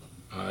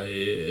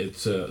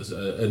 It's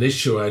an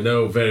issue I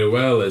know very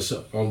well is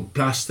on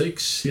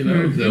plastics.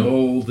 The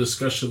whole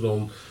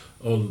discussion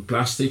on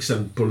plastics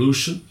and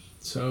pollution.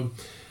 So,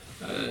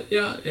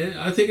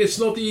 I think it's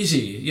not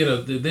easy.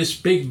 This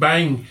big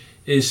bang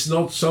is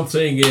not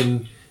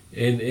something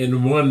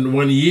in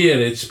one year.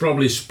 It's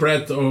probably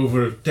spread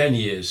over 10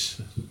 years.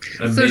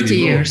 30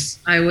 years,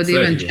 I would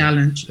even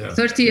challenge. Yeah.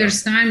 30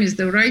 years time is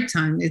the right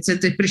time. It's a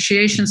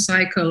depreciation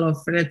cycle of,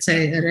 let's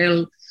say, a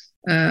rail,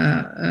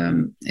 a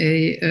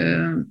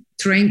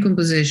train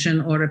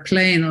composition or a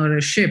plane or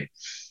a ship.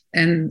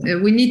 And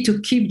we need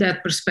to keep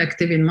that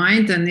perspective in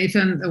mind. And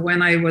even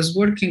when I was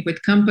working with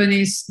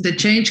companies, the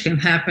change can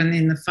happen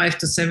in 5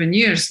 to 7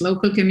 years.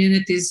 Local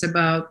communities,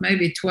 about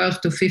maybe 12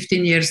 to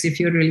 15 years if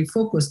you're really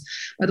focused.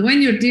 But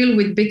when you deal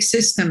with big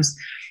systems,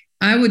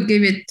 I would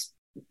give it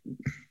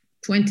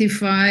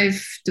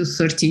 25 to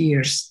 30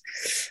 years.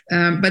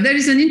 But there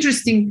is an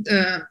interesting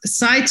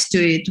side to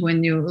it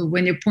when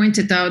you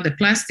pointed out the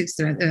plastic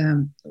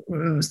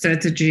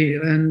strategy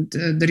and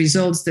the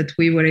results that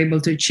we were able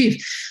to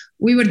achieve.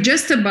 We were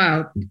just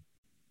about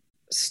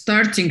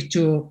starting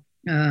to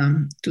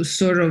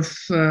sort of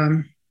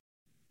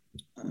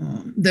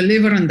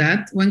deliver on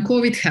that when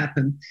COVID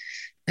happened.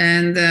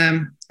 And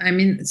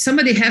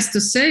somebody has to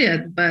say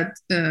it, but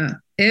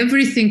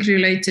everything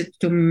related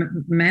to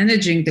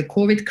managing the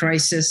COVID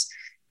crisis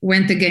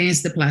went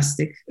against the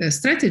plastic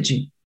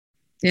strategy.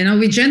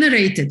 We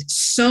generated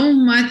so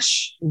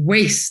much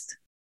waste.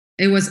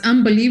 It was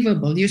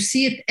unbelievable. You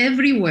see it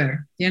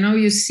everywhere.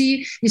 You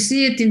see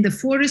it in the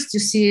forest. You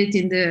see it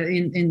in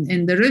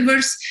the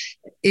rivers.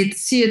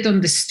 See it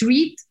on the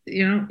street.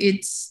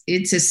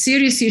 It's a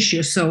serious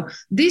issue. So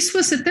this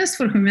was a test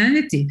for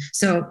humanity.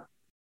 So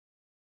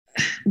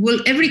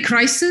will every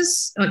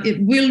crisis?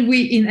 Will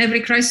we in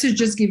every crisis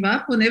just give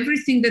up on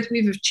everything that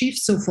we've achieved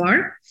so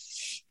far?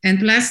 And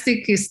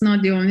plastic is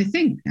not the only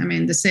thing.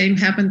 The same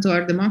happened to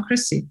our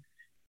democracy.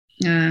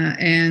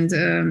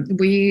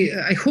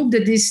 I hope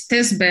that this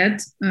test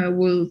bed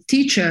will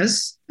teach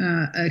us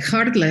a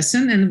hard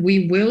lesson, and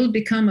we will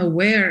become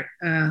aware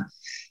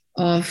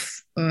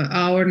of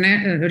our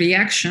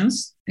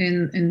reactions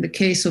in the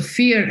case of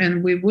fear,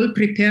 and we will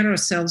prepare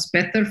ourselves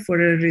better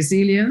for a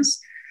resilience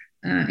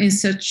in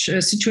such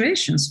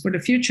situations for the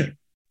future.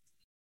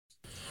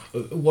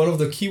 One of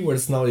the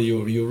keywords now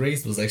you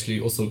raised was actually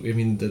also,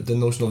 the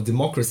notion of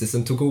democracies.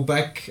 And to go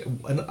back,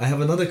 and I have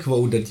another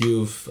quote that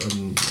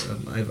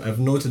I've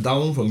noted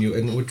down from you,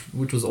 and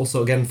which was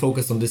also again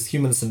focused on this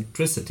human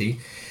centricity,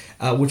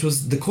 which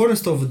was the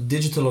cornerstone of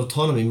digital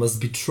autonomy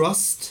must be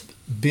trust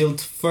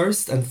built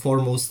first and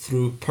foremost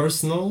through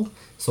personal,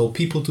 so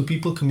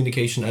people-to-people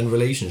communication and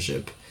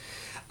relationship.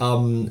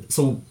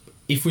 So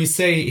if we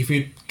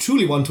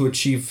truly want to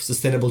achieve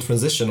sustainable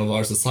transition of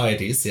our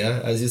societies,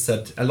 as you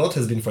said, a lot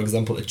has been, for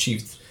example,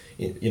 achieved,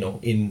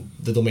 in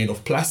the domain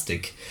of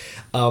plastic.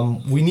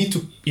 We need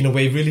to, in a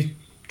way, really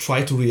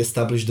try to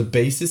reestablish the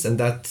basis, and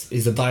that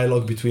is a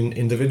dialogue between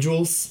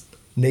individuals,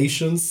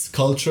 nations,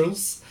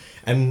 cultures,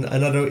 and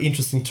another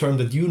interesting term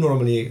that you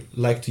normally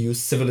like to use,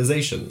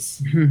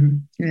 civilizations.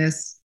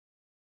 Yes.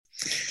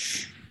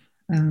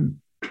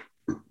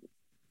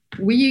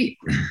 We,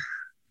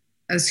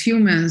 as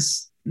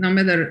humans, no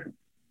matter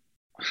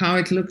how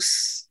it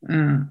looks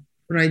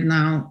right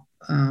now,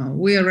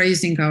 we are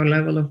raising our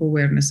level of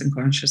awareness and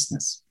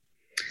consciousness.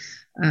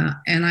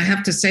 And I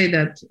have to say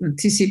that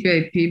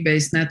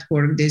TCP/IP-based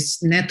network,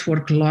 this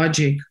network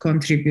logic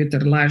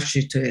contributed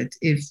largely to it.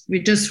 If we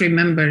just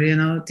remember,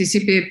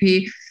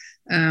 TCP/IP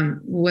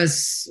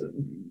was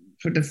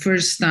for the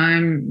first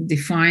time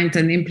defined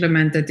and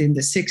implemented in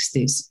the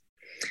 60s.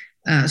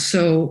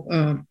 So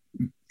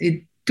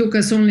it took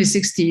us only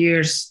 60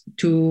 years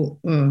to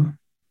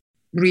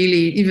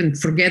really even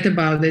forget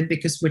about it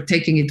because we're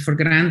taking it for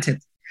granted.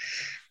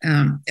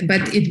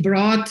 But it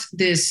brought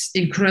this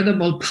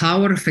incredible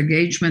power of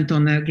engagement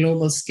on a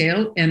global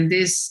scale. And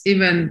this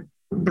even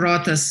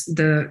brought us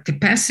the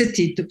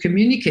capacity to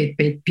communicate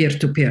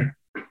peer-to-peer.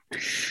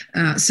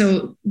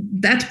 So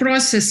that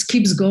process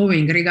keeps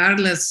going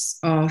regardless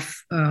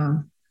of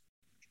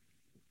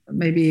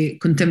maybe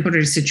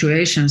contemporary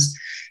situations.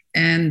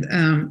 And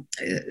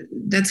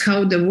that's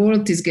how the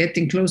world is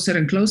getting closer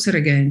and closer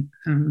again.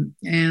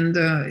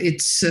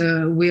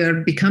 We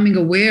are becoming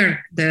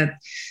aware that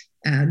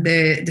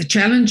the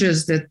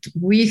challenges that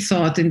we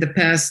thought in the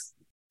past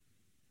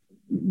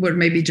were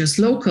maybe just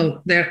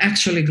local, they're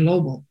actually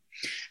global.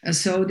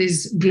 So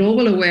this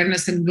global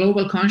awareness and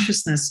global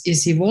consciousness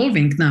is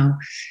evolving now.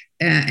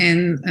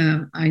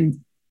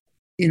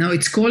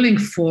 It's calling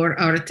for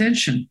our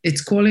attention.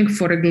 It's calling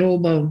for a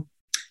global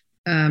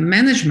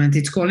management.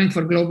 It's calling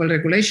for global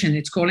regulation.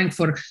 It's calling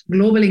for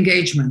global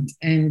engagement.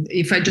 And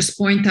if I just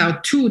point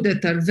out two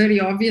that are very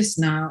obvious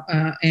now,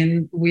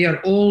 and we are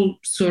all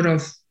sort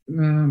of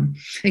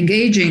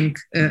engaging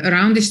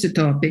around these two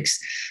topics,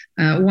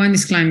 one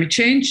is climate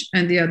change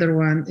and the other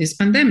one is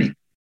pandemic.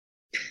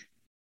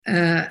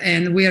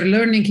 And we are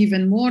learning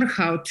even more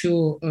how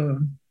to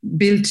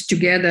build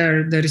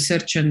together the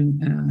research and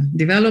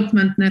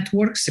development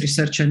networks,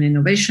 research and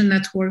innovation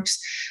networks,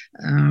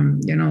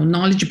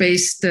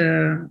 knowledge-based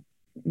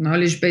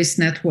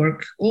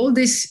network. All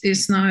this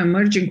is now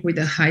emerging with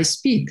a high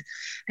speed.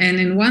 And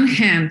in one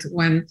hand,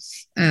 when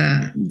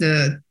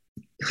the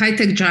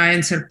high-tech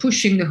giants are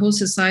pushing the whole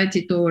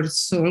society towards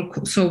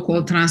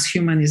so-called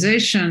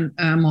transhumanization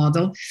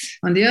model,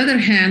 on the other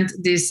hand,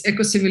 these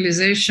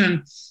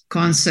eco-civilization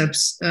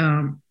concepts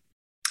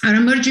are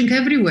emerging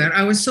everywhere.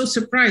 I was so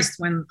surprised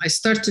when I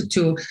started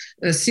to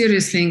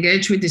seriously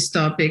engage with this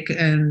topic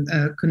and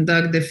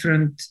conduct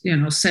different,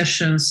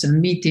 sessions and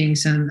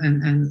meetings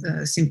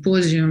and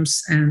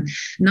symposiums. And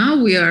now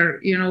we are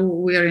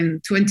in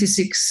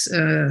 26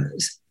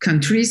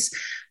 countries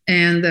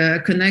and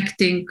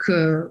connecting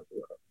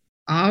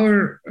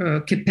our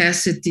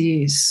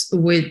capacities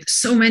with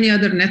so many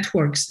other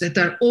networks that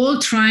are all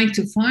trying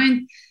to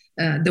find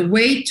the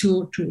way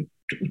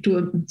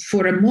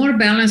for a more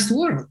balanced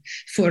world,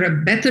 for a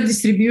better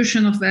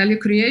distribution of value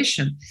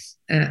creation.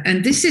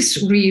 And this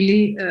is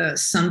really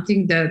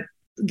something that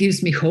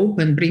gives me hope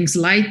and brings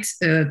light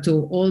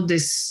to all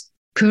this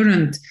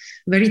current,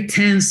 very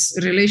tense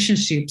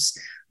relationships.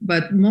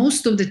 But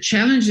most of the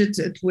challenges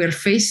that we're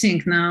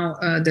facing now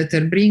that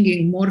are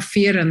bringing more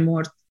fear and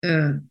more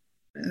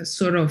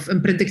sort of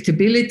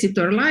unpredictability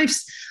to our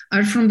lives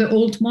are from the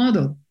old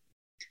model.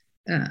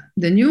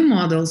 The new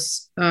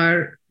models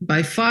are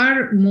by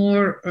far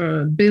more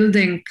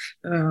building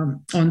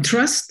on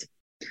trust,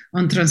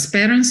 on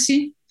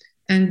transparency,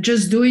 and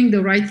just doing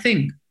the right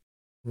thing.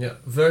 Yeah,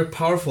 very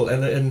powerful.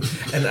 And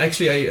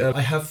actually,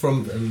 I have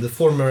from the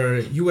former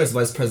U.S.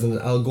 Vice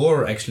President Al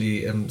Gore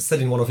actually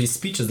said in one of his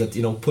speeches that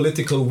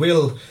political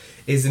will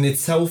is in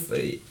itself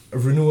a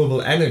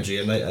renewable energy,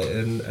 and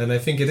I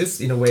think it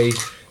is in a way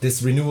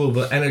this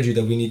renewable energy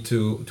that we need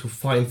to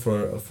find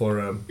for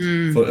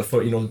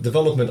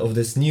development of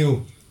this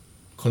new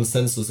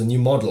consensus, a new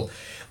model.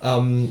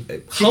 Dave,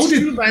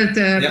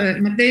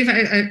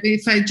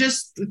 if I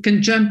just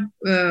can jump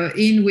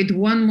in with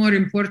one more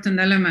important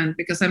element,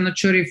 because I'm not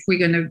sure if we're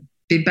going to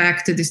be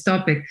back to this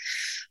topic.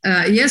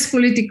 Yes,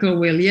 political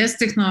will, yes,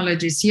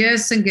 technologies,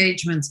 yes,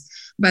 engagements,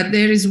 but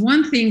there is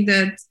one thing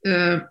that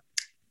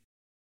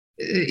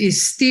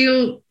is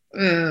still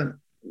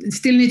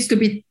needs to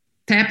be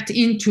tapped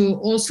into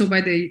also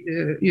by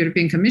the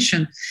European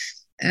Commission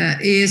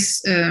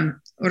is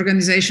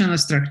organizational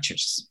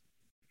structures.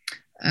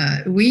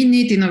 We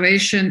need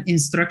innovation in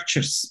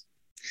structures,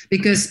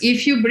 because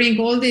if you bring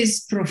all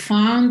these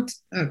profound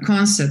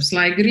concepts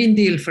like Green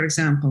Deal, for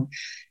example,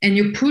 and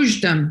you push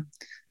them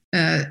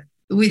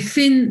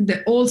within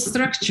the old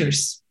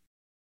structures,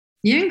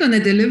 you ain't going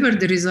to deliver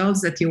the results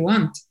that you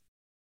want,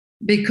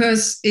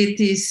 because it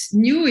is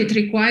new. It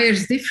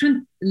requires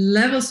different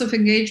levels of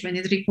engagement.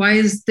 It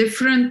requires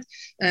different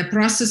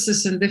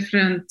processes and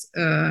different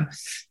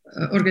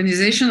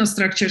organizational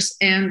structures.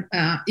 And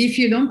if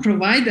you don't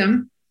provide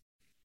them,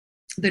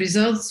 the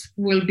results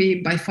will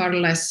be by far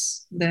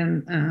less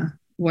than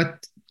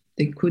what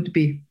they could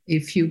be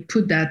if you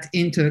put that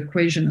into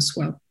equation as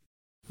well.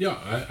 Yeah,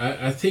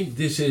 I think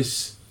this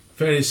is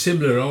very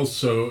similar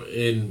also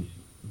in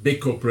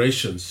big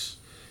corporations.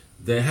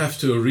 They have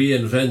to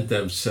reinvent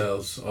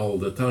themselves all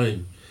the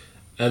time.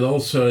 And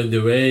also in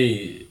the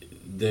way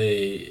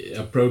they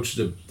approach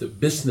the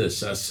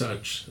business as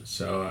such.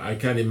 So I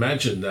can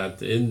imagine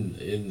that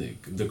in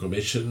the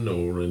commission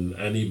or in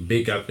any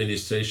big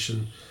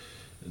administration,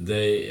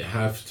 they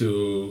have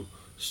to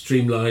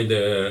streamline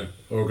their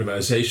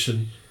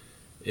organization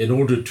in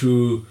order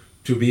to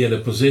be in a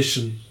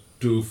position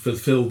to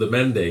fulfill the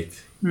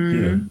mandate.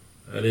 Mm-hmm.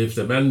 And if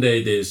the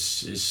mandate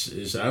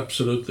is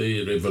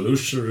absolutely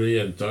revolutionary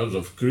in terms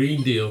of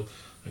Green Deal,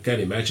 I can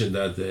imagine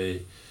that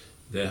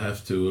they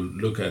have to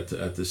look at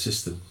the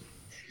system.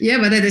 Yeah,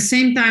 but at the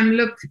same time,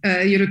 look,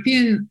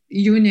 European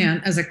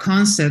Union as a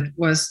concept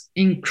was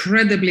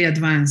incredibly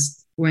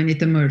advanced when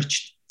it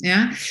emerged.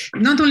 Yeah,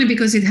 not only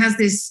because it has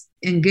this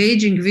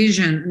engaging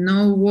vision,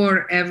 no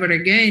war ever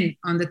again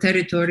on the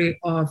territory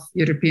of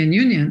European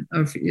Union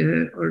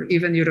or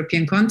even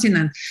European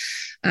continent,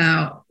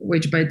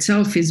 which by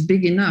itself is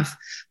big enough.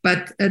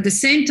 But at the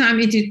same time,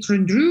 it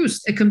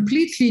introduced a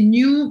completely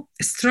new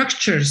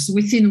structures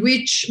within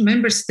which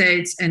member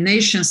states and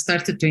nations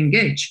started to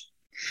engage.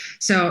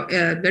 So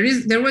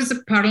there was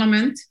a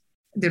parliament,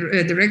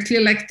 directly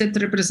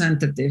elected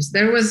representatives.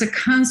 There was a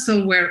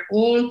council where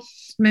all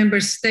member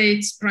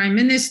states' prime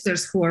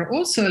ministers who are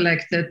also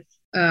elected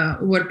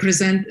were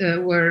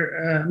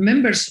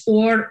members,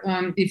 or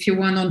on, if you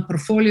want, on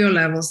portfolio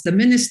levels, the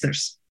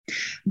ministers.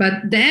 But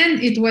then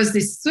it was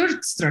this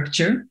third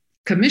structure,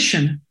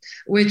 commission,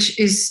 which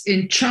is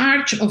in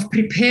charge of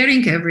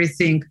preparing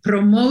everything,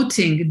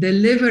 promoting,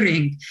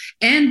 delivering,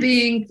 and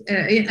being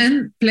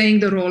and playing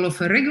the role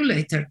of a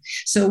regulator.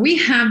 So we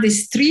have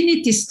this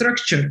trinity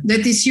structure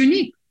that is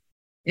unique,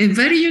 and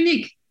very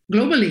unique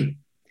globally,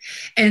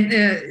 and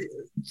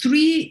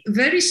three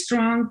very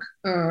strong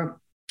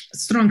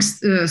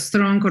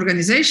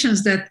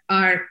organizations that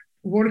are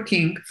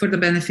working for the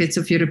benefits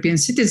of European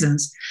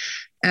citizens.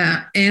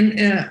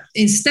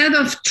 Instead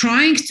of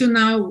trying to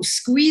now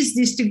squeeze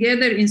this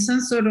together in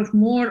some sort of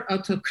more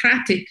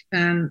autocratic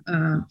and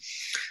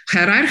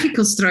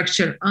hierarchical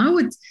structure, I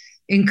would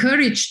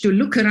encourage to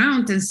look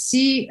around and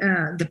see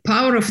the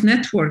power of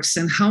networks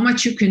and how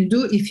much you can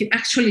do if you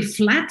actually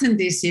flatten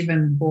this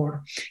even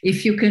more,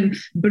 if you can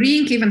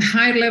bring even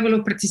higher level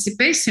of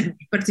participation,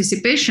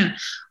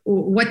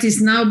 what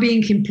is now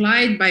being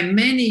implied by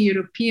many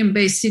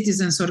European-based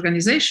citizens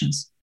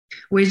organizations,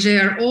 which they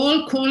are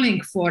all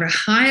calling for a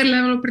higher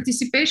level of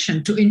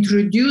participation, to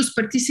introduce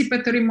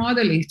participatory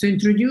modeling, to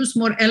introduce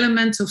more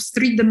elements of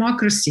street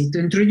democracy, to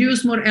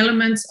introduce more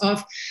elements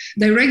of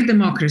direct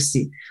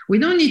democracy. We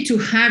don't need to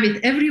have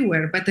it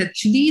everywhere, but at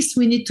least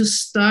we need to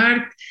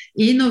start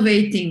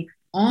innovating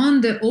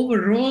on the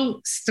overall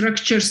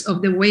structures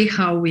of the way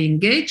how we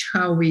engage,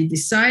 how we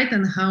decide,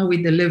 and how we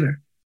deliver.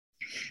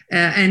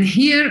 And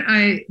here,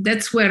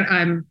 that's where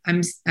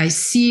I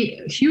see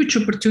a huge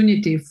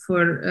opportunity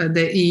for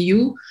the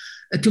EU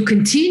to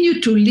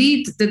continue to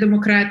lead the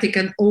democratic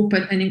and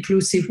open and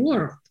inclusive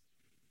world.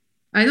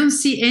 I don't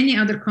see any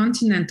other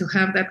continent to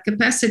have that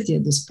capacity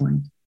at this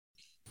point.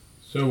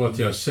 So what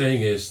you're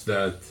saying is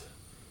that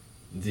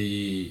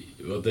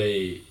what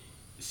they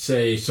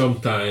say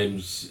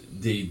sometimes,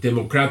 the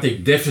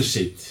democratic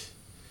deficit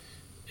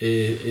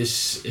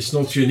is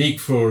not unique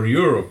for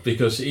Europe,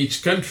 because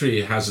each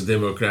country has a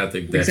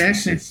democratic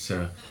deficit.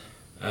 Exactly.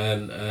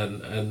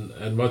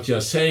 And what you're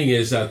saying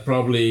is that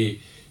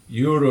probably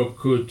Europe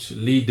could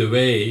lead the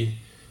way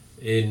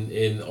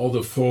in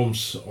other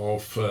forms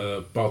of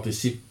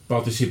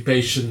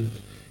participation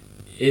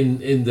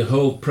in the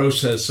whole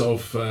process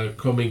of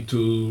coming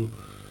to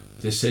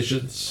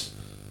decisions,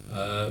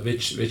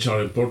 which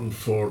are important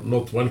for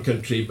not one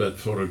country but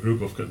for a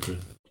group of countries.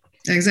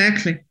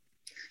 Exactly.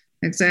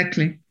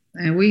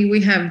 And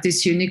we have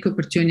this unique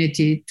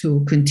opportunity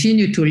to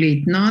continue to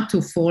lead, not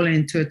to fall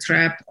into a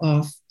trap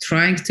of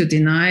trying to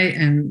deny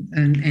and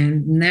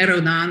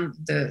narrow down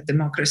the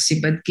democracy,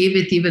 but give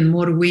it even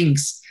more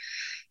wings.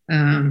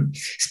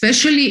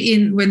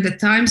 Especially when the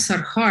times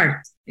are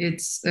hard.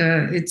 It's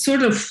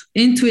sort of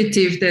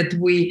intuitive that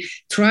we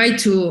try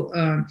to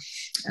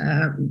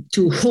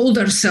hold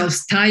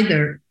ourselves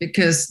tighter,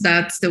 because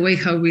that's the way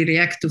how we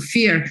react to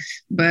fear.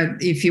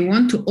 But if you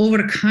want to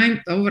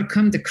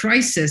overcome the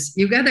crisis,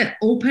 you gotta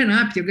open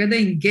up, you gotta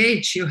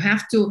engage, you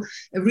have to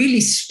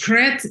really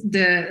spread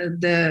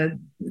the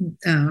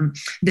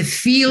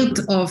field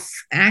of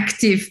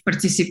active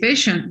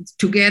participation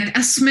to get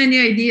as many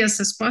ideas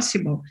as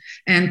possible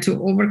and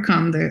to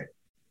overcome the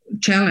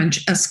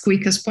challenge as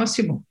quick as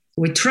possible.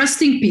 We're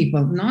trusting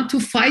people, not to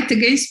fight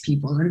against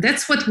people. And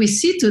that's what we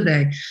see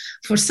today.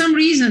 For some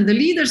reason, the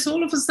leaders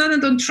all of a sudden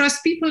don't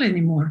trust people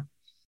anymore.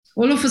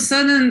 All of a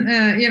sudden,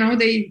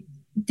 they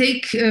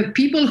take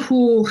people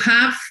who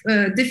have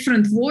a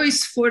different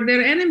voice for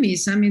their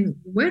enemies. I mean,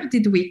 where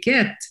did we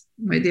get,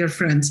 my dear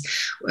friends?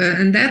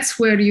 And that's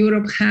where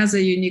Europe has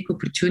a unique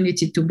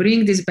opportunity to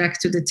bring this back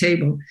to the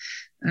table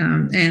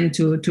and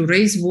to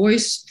raise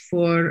voice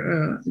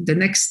for the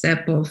next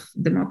step of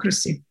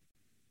democracy.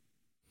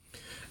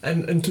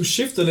 And to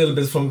shift a little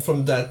bit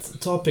from that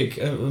topic,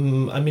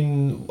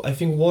 I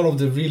think one of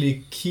the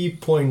really key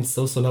points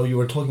also now you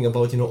were talking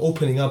about,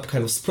 opening up,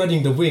 kind of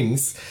spreading the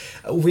wings.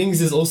 Wings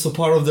is also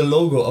part of the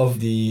logo of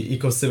the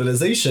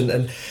eco-civilization.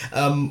 And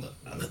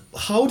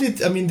how did,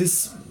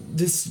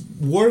 this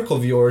work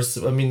of yours,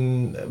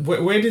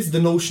 where does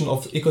the notion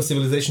of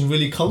eco-civilization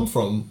really come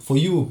from for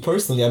you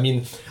personally?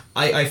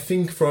 I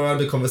think throughout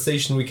the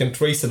conversation we can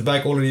trace it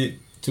back already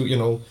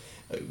to,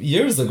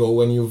 years ago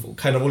when you've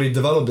kind of already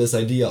developed this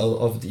idea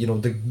of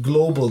the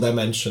global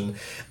dimension,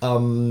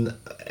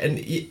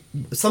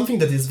 something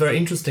that is very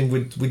interesting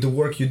with the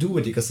work you do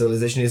with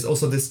eco-civilization is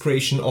also this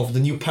creation of the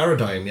new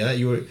paradigm.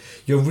 You're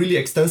really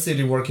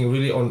extensively working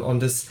really on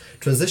this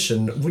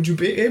transition. Would you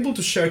be able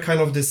to share kind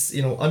of this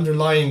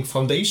underlying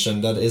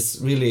foundation that is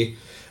really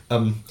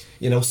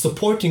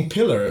supporting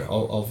pillar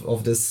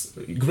of this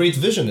great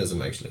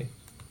visionism actually?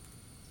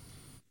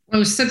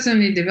 Well,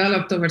 certainly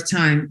developed over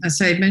time. As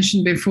I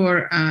mentioned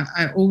before,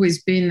 I've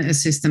always been a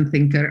system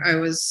thinker. I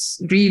was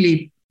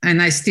really,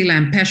 and I still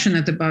am,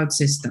 passionate about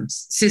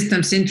systems.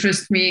 Systems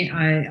interest me.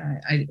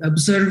 I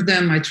observe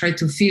them. I try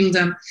to feel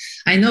them.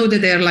 I know that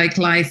they're like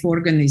life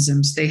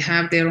organisms. They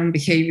have their own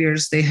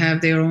behaviors. They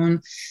have their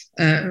own,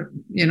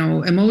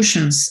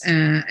 emotions,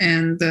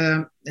 and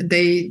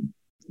they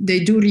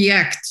do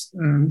react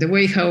the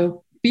way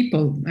how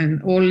people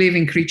and all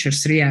living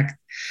creatures react.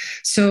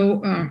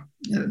 So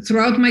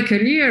throughout my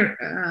career,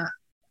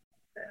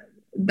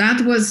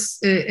 that was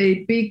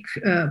a big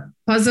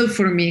puzzle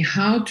for me,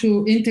 how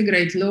to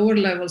integrate lower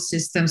level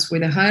systems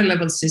with the higher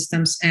level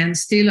systems and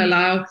still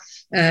allow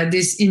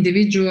this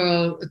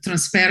individual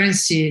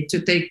transparency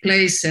to take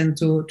place and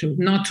to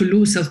not to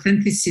lose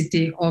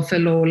authenticity of the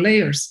lower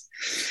layers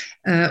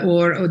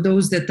or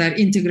those that are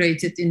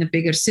integrated in the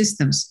bigger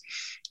systems.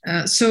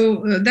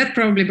 So that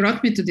probably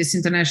brought me to this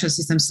International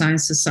System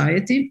Science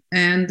Society.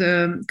 And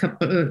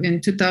in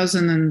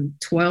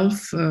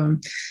 2012,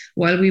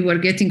 while we were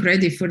getting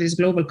ready for this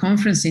global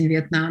conference in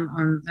Vietnam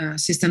on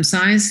system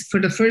science,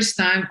 for the first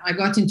time, I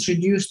got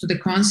introduced to the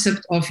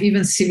concept of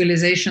even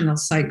civilizational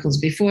cycles.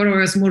 Before, I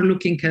was more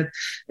looking at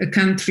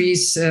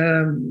countries,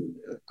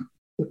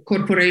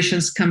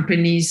 corporations,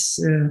 companies,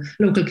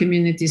 local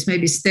communities,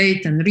 maybe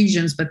state and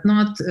regions, but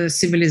not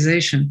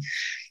civilization.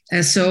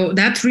 So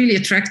that really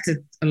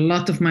attracted a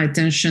lot of my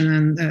attention.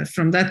 And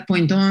from that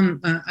point on,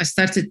 I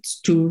started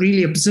to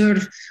really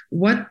observe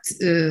what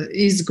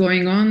is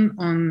going on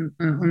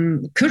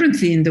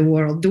currently in the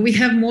world. Do we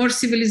have more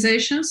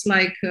civilizations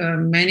like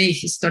many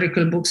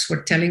historical books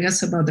were telling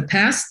us about the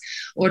past?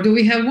 Or do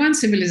we have one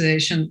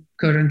civilization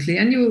currently?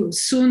 And you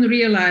soon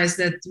realize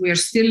that we are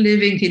still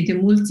living in the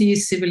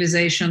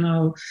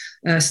multi-civilizational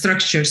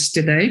structures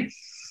today.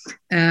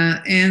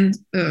 And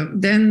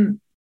then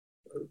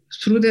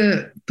through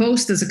the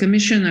post as a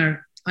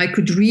commissioner, I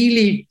could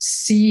really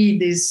see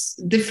these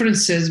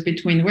differences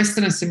between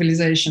Western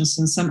civilizations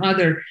and some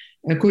other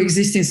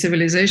coexisting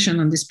civilization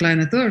on this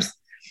planet Earth.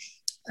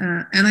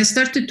 And I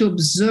started to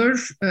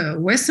observe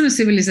Western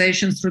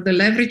civilization through the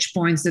leverage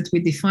points that we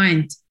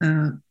defined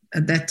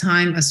at that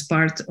time as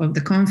part of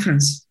the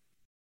conference.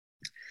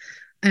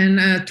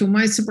 And to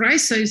my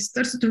surprise, I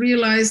started to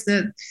realize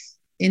that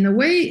in a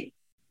way,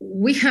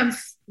 we have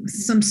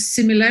some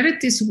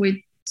similarities with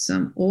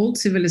some old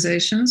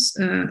civilizations,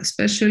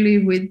 especially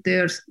with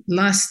their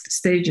last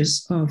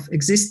stages of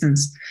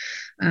existence.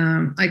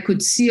 I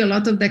could see a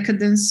lot of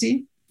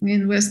decadency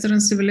in Western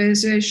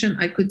civilization.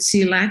 I could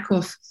see lack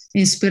of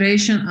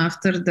inspiration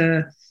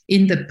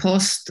in the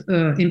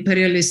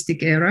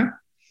post-imperialistic era.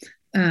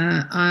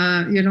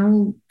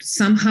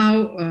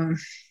 Somehow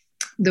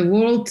the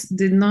world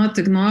did not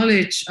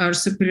acknowledge our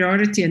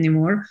superiority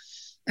anymore,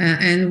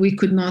 and we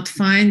could not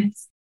find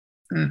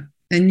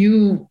a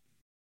new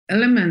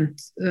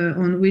element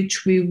on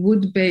which we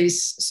would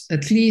base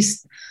at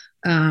least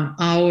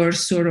our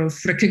sort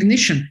of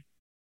recognition.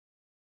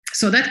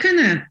 So that kind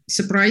of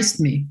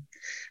surprised me.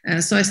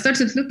 So I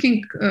started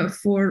looking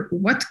for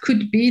what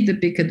could be the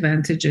big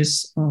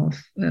advantages of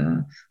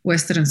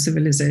Western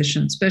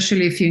civilization,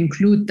 especially if you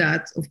include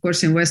that, of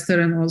course, in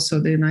Western, also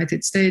the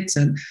United States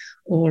and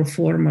all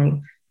former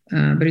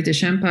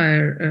British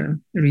Empire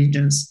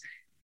regions.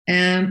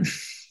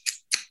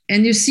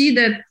 And you see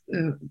that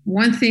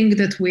one thing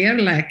that we are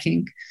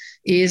lacking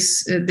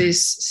is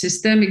this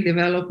systemic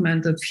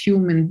development of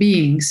human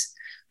beings.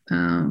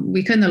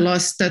 We kind of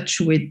lost touch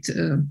with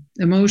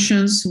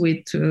emotions,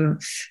 with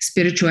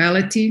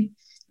spirituality,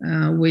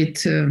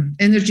 with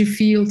energy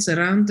fields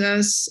around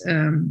us,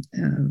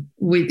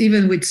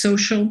 even with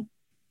social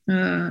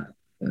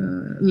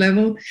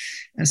level,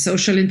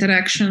 social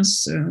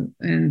interactions,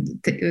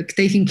 and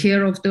taking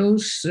care of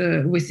those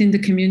within the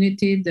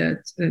community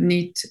that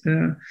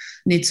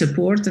need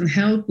support and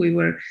help. We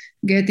were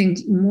getting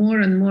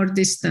more and more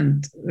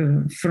distant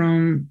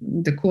from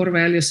the core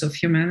values of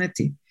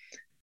humanity.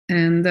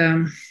 And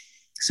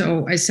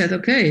so I said,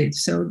 okay,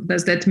 so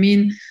does that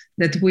mean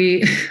that we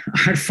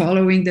are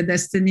following the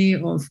destiny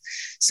of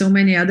so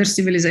many other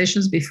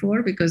civilizations before,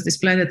 because this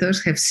planet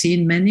Earth have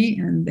seen many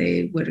and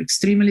they were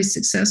extremely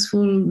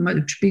successful,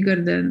 much bigger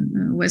than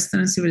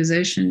Western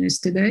civilization is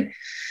today.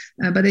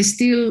 But they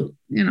still,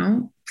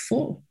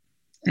 fall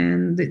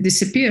and they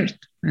disappeared.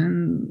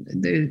 And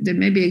they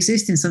maybe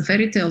exist in some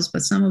fairy tales,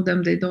 but some of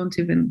them, they don't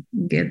even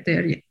get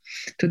there yet,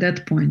 to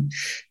that point.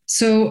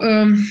 So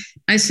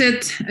I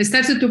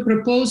started to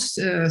propose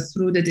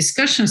through the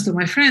discussions to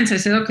my friends. I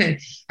said, okay,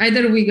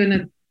 either we're going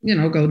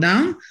to, go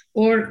down,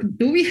 or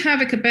do we have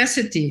a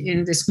capacity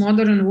in this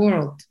modern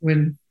world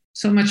when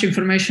so much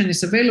information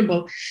is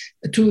available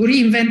to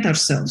reinvent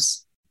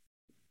ourselves?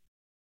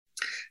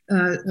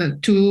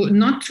 To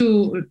not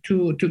to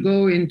go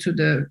into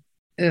the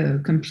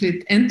complete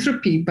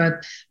entropy, but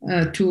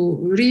to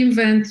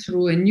reinvent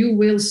through a new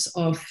wheels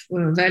of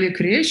value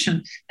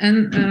creation, and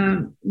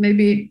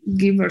maybe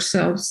give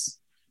ourselves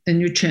a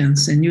new chance,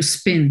 a new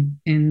spin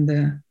in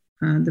the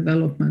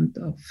development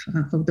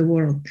of the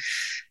world.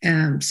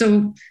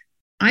 So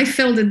I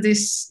felt that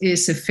this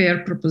is a fair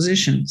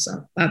proposition. So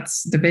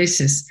that's the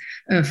basis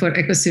for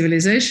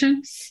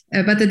eco-civilization.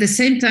 But at the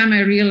same time,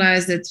 I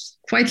realized that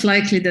quite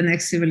likely the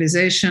next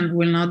civilization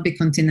will not be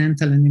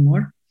continental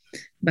anymore,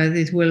 but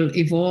it will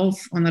evolve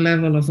on a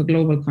level of a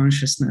global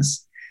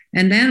consciousness.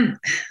 And then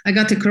I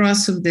got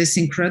across of this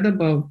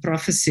incredible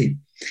prophecy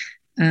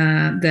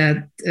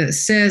that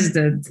says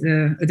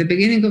that at the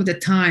beginning of the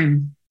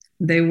time,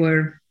 there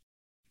were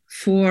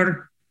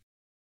 4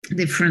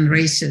 different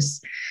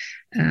races,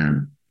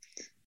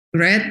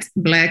 red,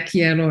 black,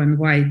 yellow, and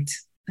white.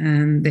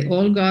 And they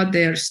all got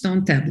their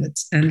stone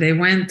tablets and they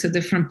went to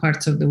different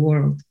parts of the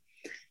world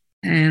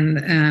and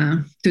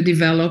to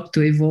develop,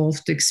 to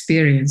evolve, to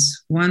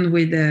experience. One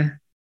with the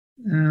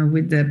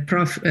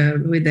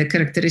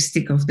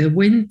characteristic of the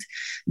wind,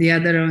 the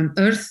other on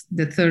earth,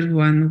 the third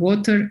one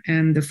water,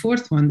 and the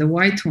fourth one, the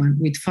white one,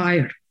 with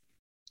fire.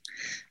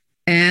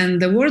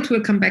 And the world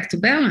will come back to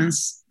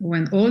balance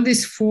when all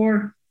these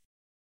 4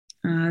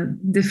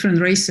 different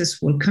races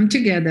will come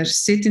together,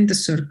 sit in the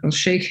circle,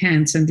 shake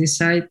hands, and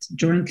decide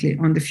jointly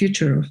on the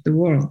future of the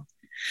world.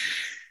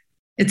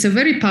 It's a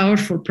very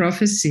powerful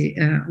prophecy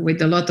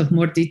with a lot of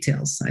more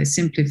details. I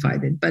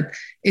simplified it, but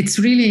it's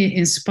really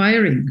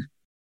inspiring.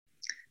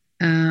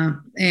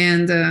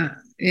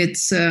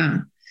 It's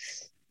the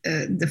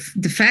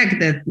fact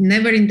that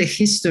never in the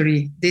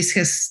history this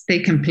has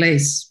taken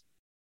place.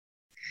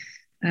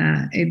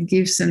 It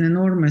gives an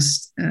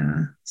enormous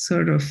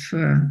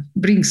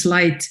brings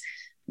light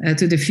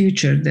to the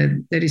future,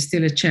 that there is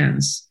still a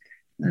chance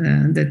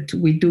that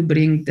we do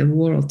bring the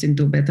world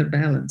into better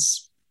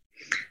balance.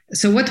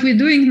 So what we're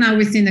doing now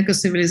within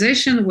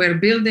eco-civilization, we're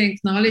building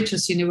knowledge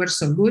as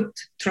universal good,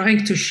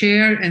 trying to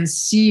share and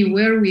see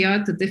where we are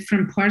at the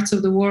different parts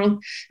of the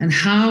world and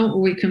how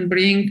we can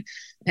bring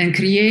and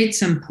create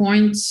some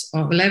points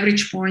or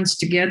leverage points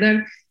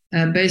together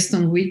based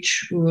on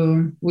which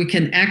we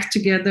can act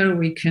together,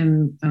 we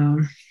can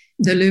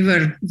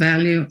deliver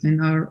value in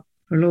our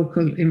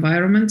local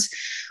environments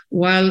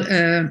while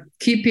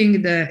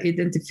keeping the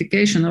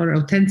identification or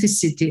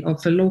authenticity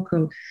of the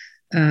local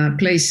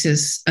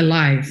places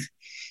alive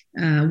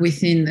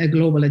within a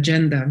global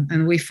agenda.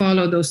 And we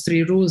follow those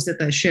 3 rules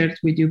that I shared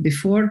with you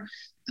before: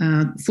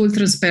 full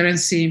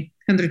transparency,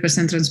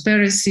 100%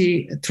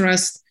 transparency,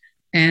 trust,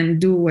 and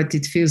do what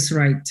it feels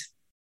right.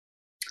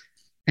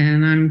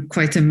 And I'm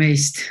quite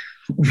amazed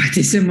what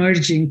is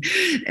emerging.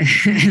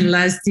 And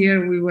last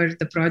year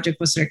the project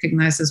was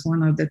recognized as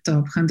one of the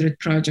top 100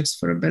 projects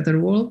for a better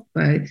world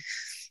by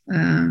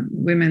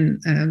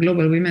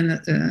Global Women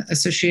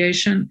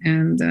Association,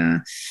 and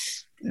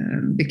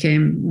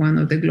became one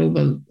of the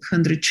global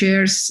 100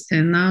 chairs.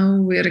 And now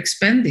we're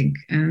expanding,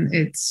 and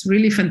it's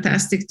really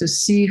fantastic to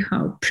see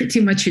how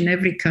pretty much in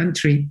every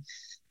country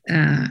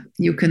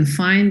you can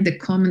find the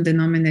common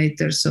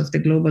denominators of the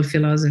global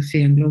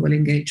philosophy and global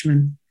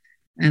engagement,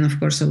 and of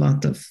course a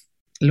lot of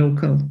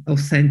local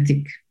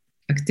authentic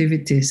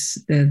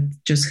activities that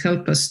just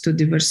help us to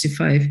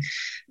diversify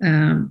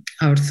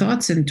our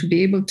thoughts and to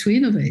be able to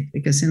innovate,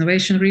 because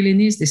innovation really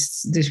needs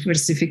this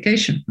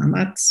diversification, and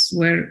that's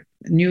where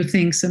new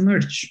things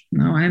emerge.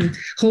 Now I'm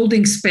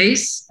holding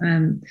space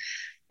and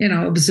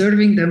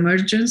observing the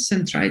emergence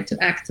and try to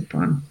act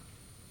upon.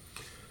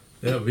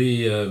 Yeah,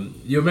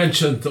 you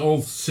mentioned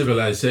all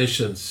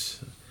civilizations,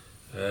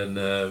 and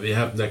we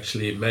haven't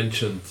actually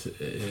mentioned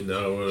in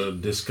our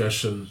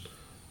discussion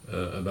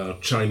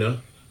about China.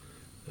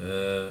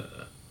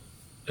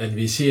 And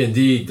we see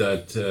indeed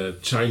that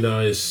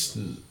China is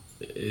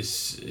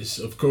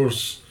of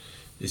course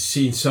is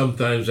seen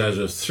sometimes as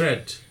a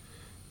threat,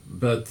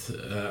 but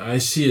I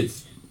see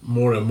it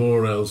more and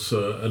more as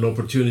an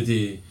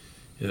opportunity,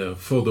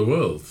 for the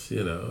world.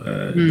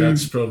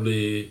 That's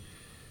probably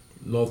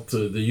not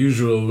the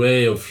usual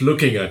way of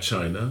looking at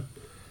China.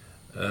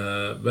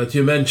 But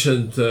you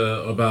mentioned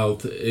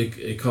about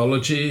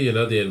ecology,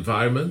 the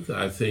environment.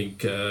 I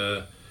think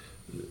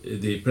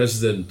the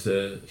president,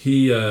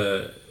 he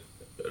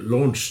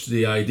launched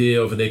the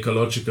idea of an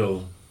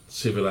ecological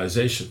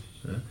civilization.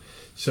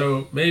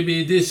 So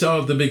maybe these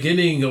are the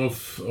beginning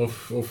of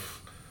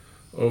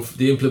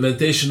the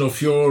implementation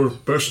of your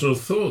personal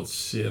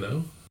thoughts, you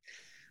know?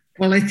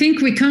 Well, I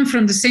think we come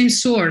from the same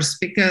source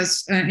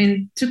because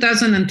in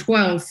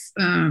 2012,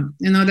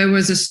 there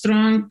was a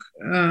strong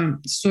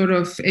sort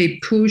of a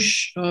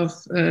push of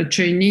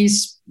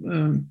Chinese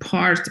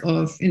part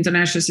of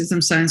International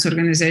System Science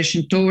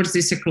Organization towards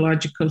this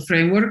ecological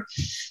framework,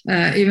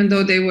 even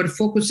though they were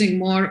focusing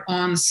more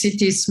on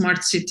cities,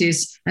 smart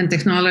cities, and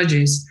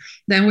technologies.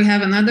 Then we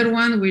have another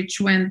one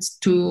which went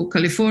to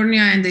California,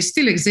 and they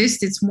still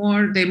exist.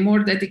 They're more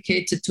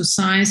dedicated to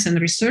science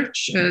and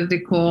research. They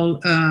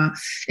call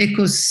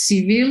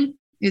EcoCivil.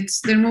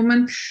 It's their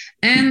movement.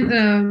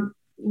 And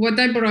what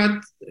I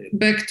brought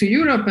back to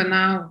Europe and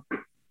now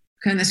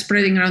kind of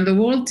spreading around the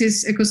world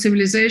is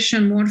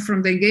eco-civilization, more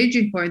from the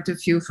engaging point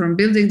of view, from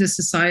building the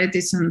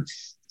societies and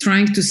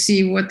trying to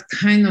see what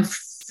kind of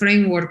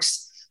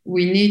frameworks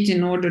we need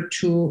in order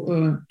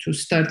to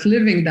start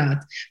living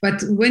that.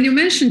 But when you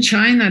mention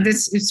China,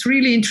 it's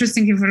really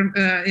interesting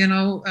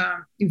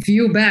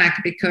view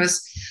back,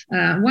 because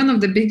one of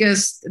the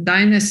biggest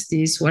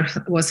dynasties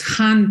was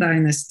Han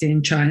Dynasty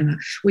in China,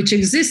 which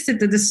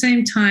existed at the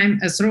same time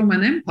as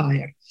Roman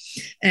Empire.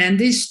 And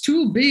these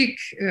two big,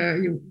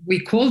 we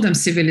call them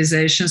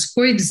civilizations,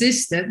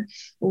 coexisted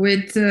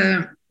with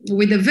a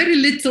very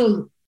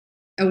little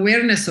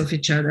awareness of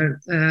each other,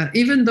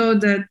 even though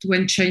that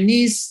when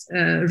Chinese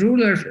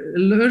ruler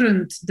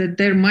learned that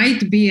there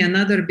might be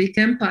another big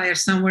empire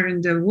somewhere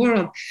in the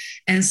world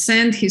and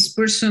sent his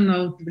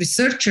personal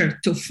researcher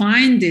to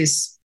find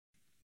this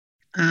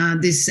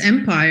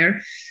empire,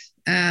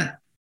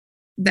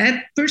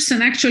 that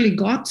person actually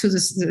got to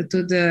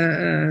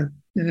the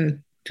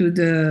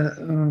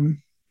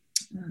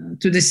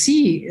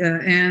sea,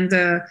 and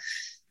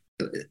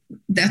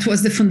that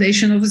was the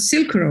foundation of the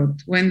Silk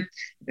Road. When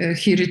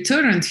he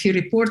returned, he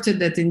reported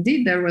that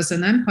indeed there was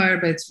an empire,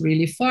 but it's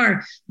really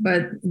far.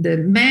 But the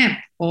map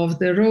of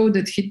the road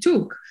that he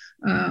took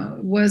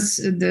was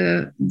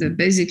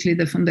basically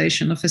the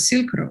foundation of a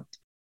Silk Road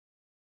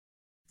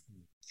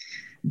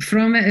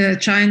from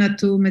China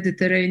to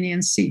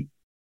Mediterranean Sea.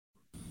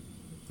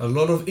 A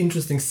lot of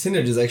interesting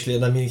synergies, actually,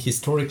 and I mean,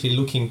 historically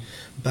looking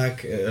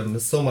back,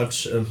 so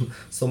much,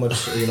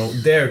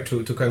 there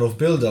to kind of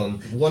build on.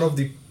 One of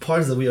the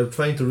parts that we are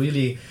trying to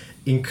really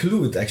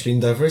include, actually, in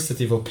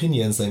diversity of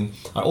opinions, and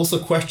are also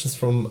questions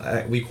from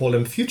we call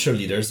them future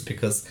leaders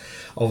because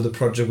of the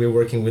project we're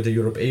working with the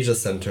Europe Asia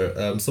Center.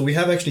 So we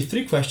have actually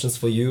 3 questions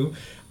for you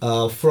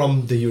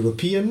from the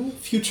European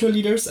future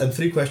leaders and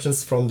 3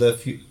 questions from the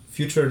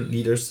future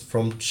leaders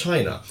from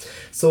China.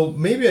 So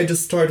maybe I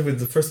just start with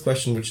the first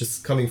question, which is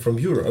coming from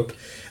Europe,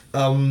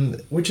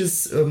 which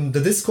is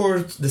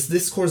this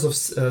discourse of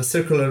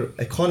circular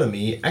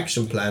economy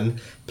action plan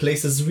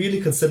places really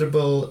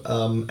considerable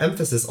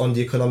emphasis on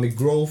the economic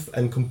growth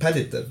and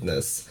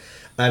competitiveness,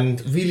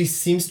 and really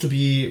seems to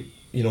be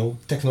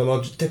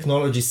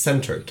technology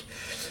centered.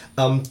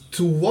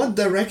 To what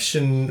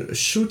direction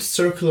should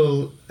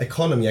circular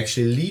economy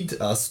actually lead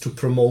us to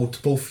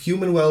promote both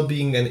human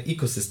well-being and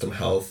ecosystem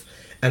health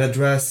and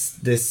address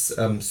this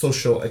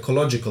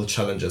socio-ecological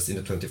challenges in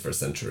the 21st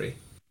century?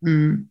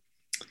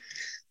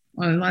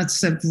 Well,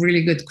 that's a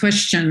really good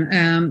question.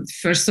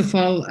 First of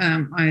all,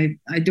 I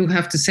do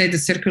have to say the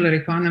circular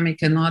economy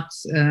cannot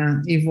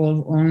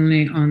evolve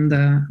only on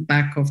the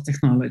back of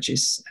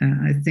technologies.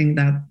 I think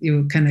that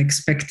you can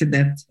expect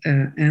that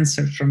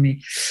answer from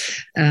me.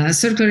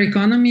 Circular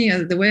economy,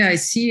 the way I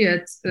see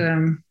it,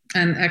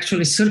 and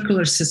actually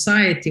circular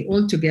society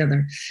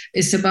altogether,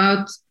 is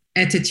about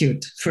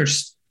attitude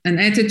first. And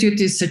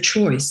attitude is a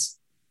choice.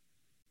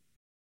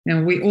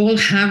 And we all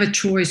have a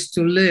choice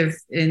to live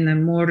in a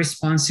more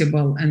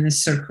responsible and a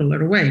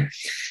circular way.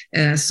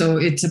 So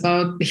it's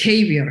about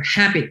behavior,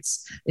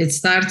 habits. It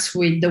starts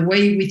with the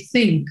way we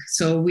think.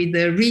 So with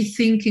the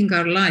rethinking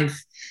our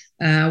life,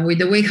 with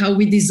the way how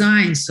we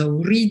design.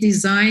 So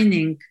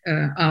redesigning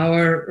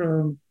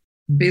our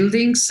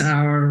buildings,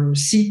 our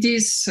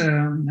cities,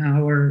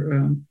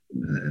 our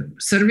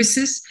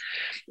services.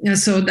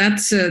 So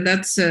that's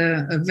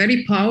a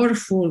very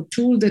powerful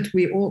tool that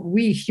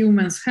we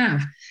humans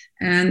have.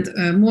 And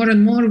more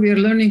we are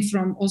learning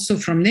also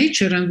from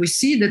nature, and we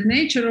see that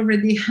nature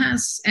already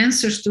has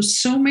answers to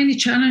so many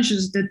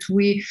challenges that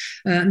we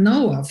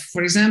know of.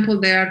 For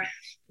example, there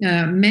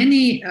are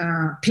many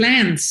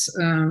plants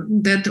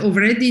that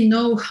already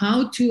know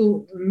how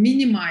to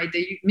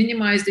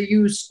minimize the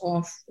use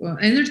of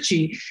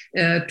energy,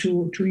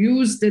 to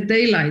use the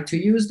daylight, to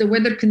use the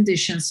weather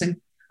conditions, and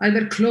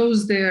either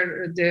close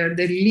their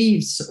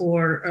leaves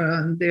or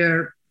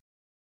their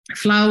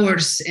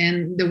flowers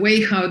and the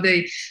way how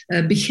they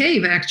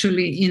behave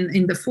actually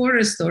in the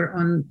forest or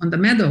on the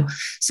meadow.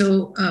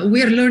 So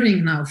we are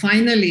learning now.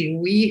 Finally,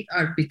 we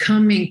are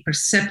becoming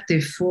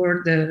perceptive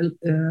for the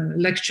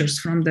lectures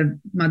from the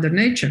Mother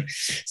Nature.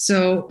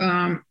 So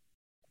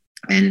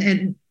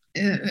and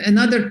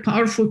another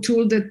powerful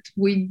tool that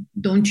we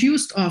don't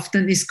use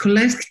often is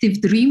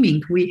collective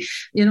dreaming.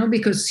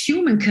 Because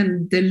humans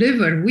can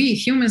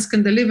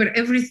deliver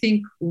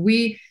everything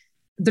we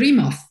dream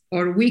of,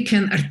 or we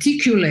can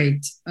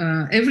articulate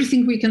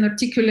everything we can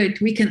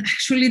articulate, we can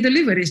actually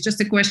deliver. It's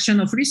just a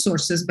question of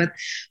resources, but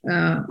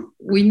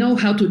we know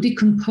how to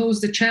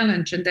decompose the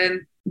challenge and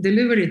then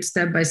deliver it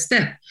step by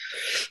step.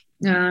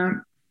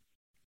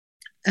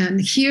 And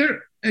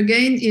here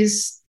again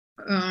is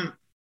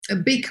a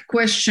big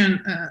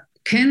question.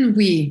 Can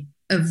we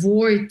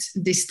avoid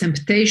this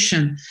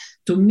temptation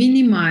to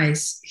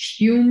minimize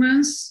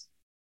humans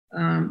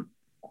to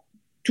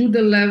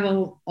the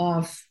level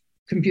of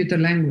computer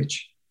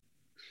language?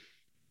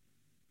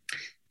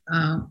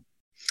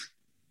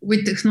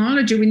 With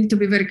technology, we need to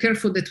be very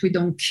careful that we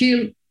don't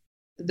kill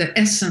the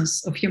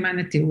essence of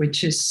humanity,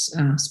 which is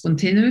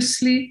spontaneous,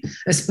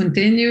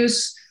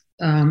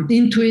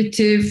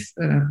 intuitive,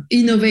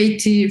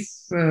 innovative,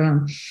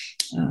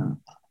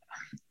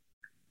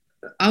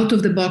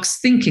 out-of-the-box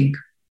thinking,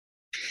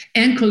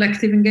 and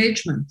collective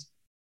engagement.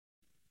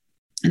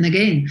 And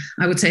again,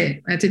 I would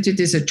say attitude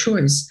is a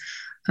choice.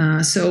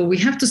 So we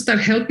have to start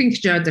helping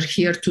each other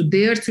here to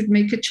dare to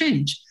make a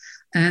change.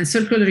 And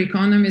circular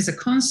economy as a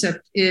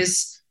concept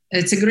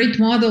it's a great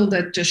model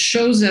that just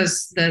shows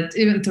us that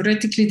even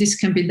theoretically this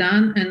can be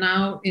done. And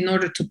now in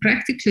order to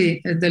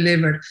practically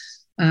deliver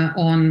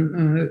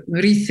on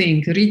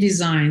rethink,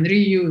 redesign,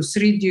 reuse,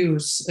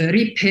 reduce,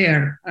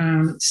 repair.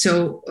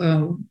 So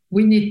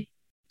we need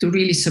to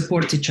really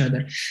support each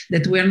other,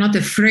 that we are not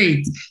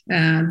afraid,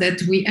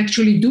 that we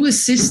actually do a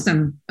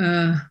system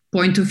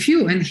point of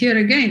view. And here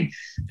again,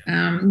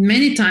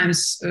 many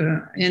times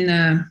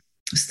in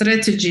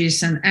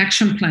strategies and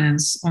action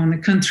plans on a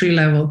country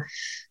level,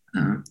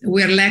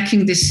 we are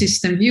lacking this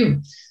system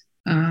view.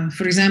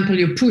 For example,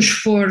 you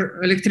push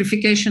for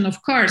electrification of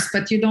cars,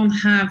 but you don't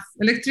have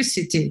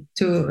electricity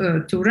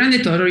to run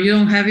it, or you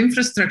don't have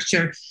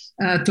infrastructure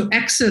to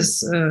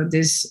access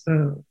this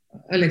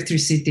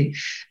electricity.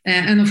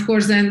 And of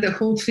course, then the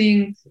whole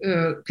thing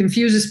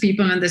confuses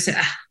people and they say,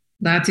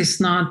 that is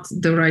not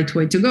the right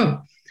way to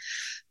go.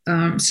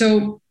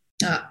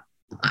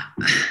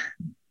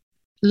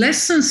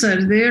 Lessons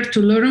are there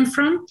to learn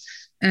from.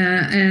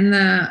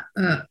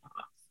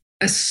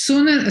 As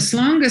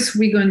long as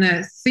we're going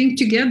to think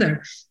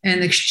together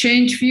and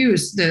exchange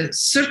views, the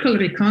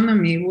circular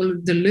economy will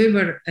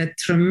deliver a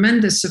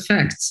tremendous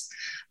effects.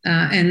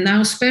 And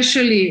now,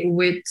 especially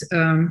with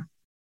the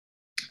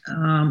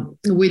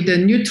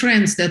new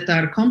trends that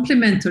are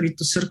complementary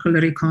to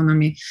circular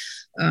economy,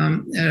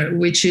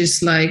 which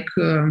is like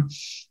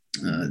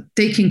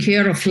taking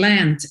care of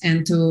land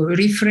and to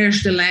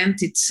refresh the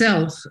land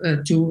itself,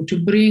 to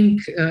bring,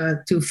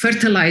 to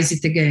fertilize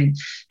it again,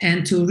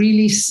 and to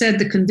really set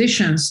the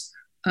conditions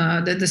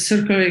that the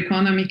circular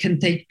economy can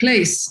take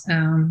place.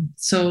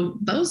 So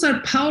those are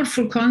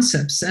powerful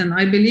concepts, and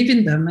I believe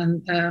in them,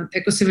 and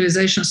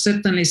eco-civilization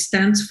certainly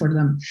stands for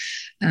them.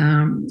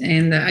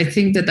 And I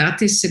think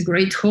that is a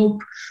great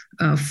hope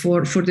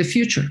for the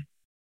future.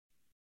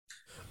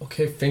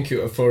 Okay, thank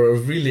you for a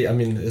really,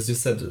 as you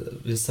said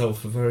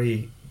yourself, a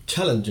very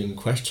challenging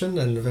question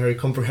and a very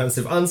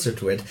comprehensive answer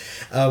to it.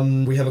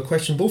 We have a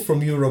question both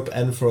from Europe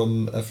and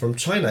from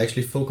China,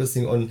 actually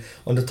focusing on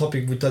the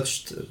topic we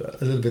touched a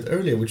little bit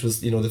earlier, which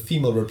was the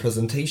female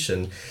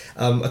representation.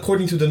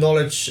 According to the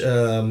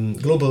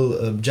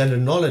global gender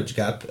knowledge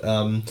gap,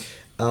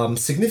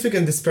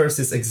 significant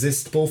disparities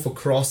exist both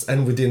across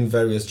and within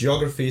various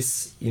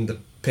geographies in the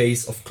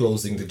pace of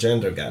closing the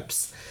gender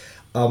gaps.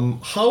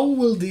 How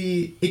will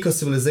the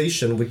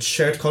eco-civilization with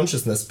shared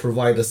consciousness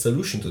provide a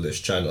solution to this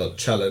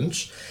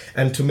challenge?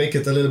 And to make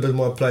it a little bit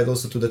more applied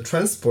also to the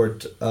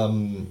transport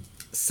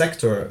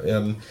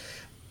sector,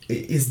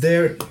 is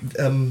there,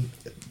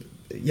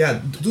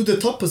 do the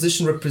top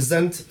position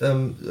represent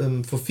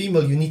for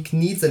female unique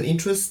needs and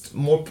interests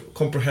more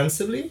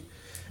comprehensively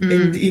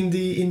in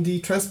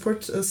the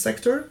transport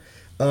sector?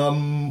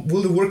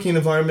 Will the working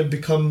environment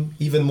become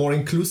even more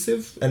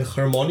inclusive and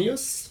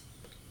harmonious?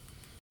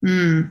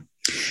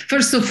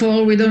 First of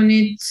all, we don't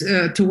need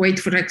to wait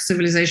for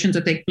eco-civilization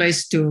to take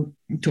place to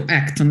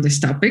act on this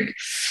topic.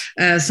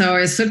 So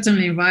I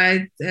certainly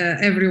invite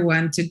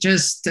everyone to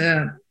just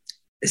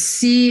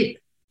see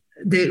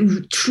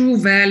the true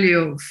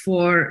value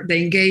for the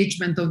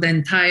engagement of the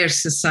entire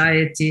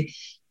society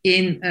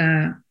in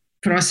a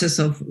process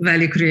of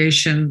value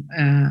creation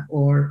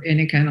or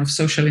any kind of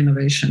social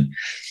innovation.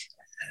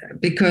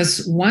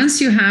 Because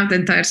once you have the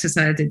entire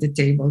society at the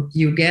table,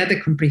 you get the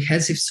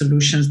comprehensive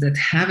solutions that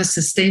have a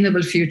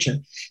sustainable future.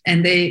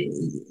 And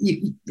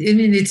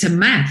it's a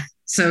math.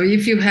 So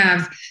if you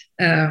have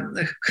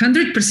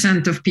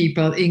 100% of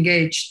people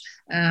engaged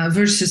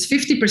versus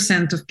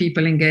 50% of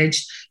people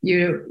engaged,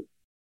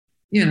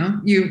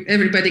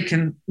 everybody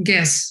can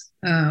guess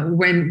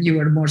when you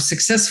are more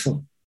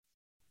successful.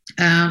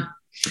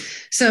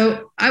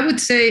 So I would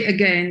say,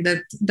 again,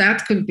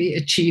 that could be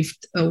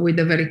achieved with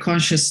a very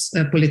conscious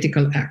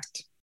political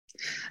act,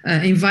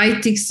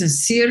 inviting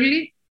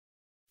sincerely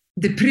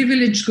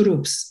deprivileged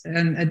groups,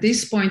 and at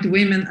this point,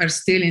 women are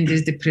still in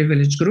this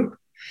deprivileged group,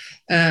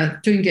 to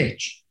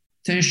engage,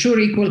 to ensure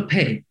equal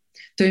pay,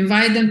 to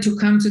invite them to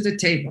come to the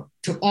table,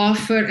 to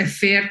offer a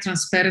fair,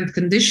 transparent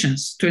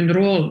conditions, to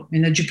enroll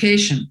in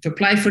education, to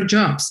apply for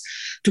jobs,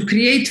 to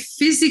create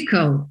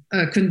physical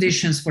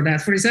conditions for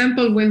that. For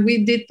example, when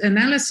we did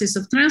analysis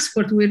of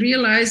transport, we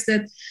realized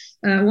that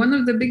one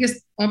of the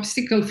biggest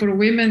obstacles for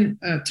women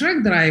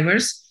truck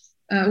drivers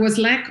was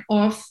lack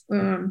of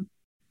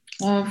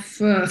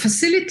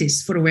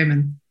facilities for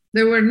women.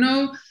 There were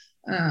no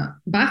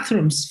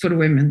bathrooms for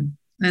women,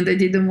 and they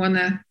didn't want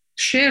to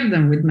share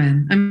them with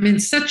men. I mean,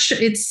 it's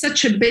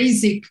such a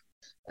basic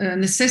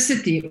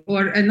necessity.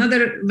 Or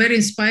another very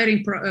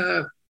inspiring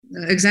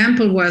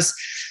example was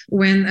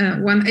when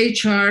one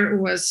HR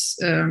was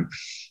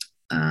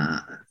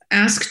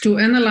asked to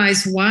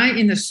analyze why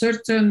in a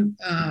certain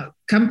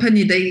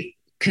company they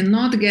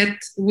cannot get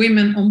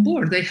women on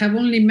board. They have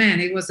only men.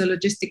 It was a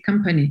logistic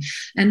company.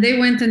 And they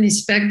went and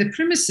inspected the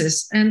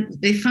premises, and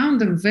they found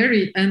them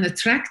very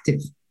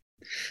unattractive.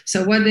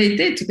 So what they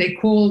did,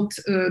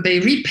 they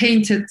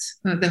repainted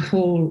the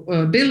whole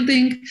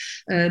building.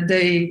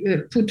 They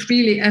put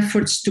really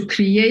efforts to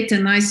create a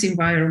nice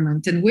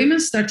environment, and women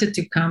started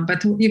to come.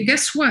 But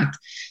guess what?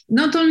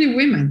 Not only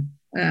women.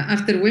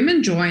 After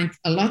women joined,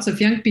 a lot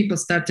of young people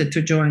started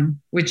to join,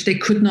 which they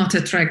could not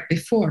attract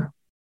before.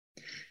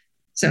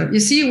 So you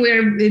see,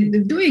 we're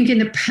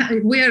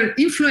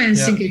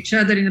influencing each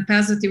other in a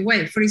positive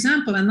way. For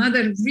example,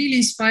 another really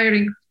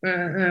inspiring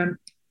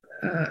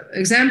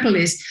example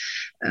is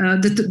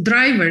the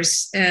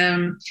drivers.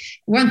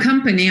 One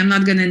company, I'm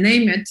not going to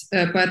name it,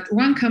 but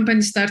one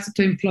company started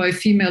to employ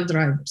female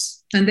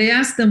drivers. And they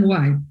asked them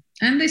why.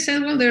 And they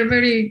said, well, there are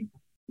very,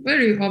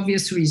 very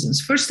obvious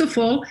reasons. First of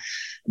all,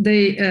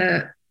 they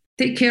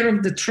take care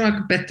of the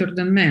truck better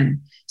than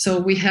men. So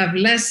we have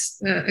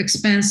less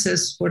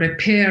expenses for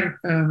repair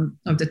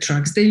of the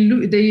trucks.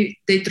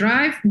 They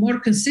drive more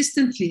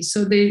consistently,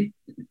 so they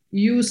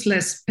use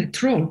less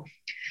petrol.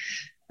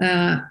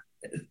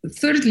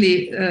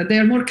 Thirdly, they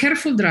are more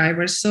careful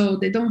drivers, so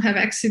they don't have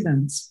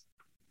accidents.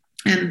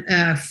 And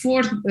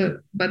fourth,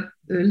 but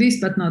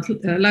last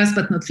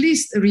but not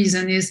least,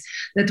 reason is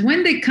that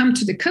when they come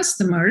to the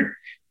customer,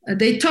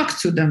 they talk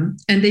to them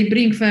and they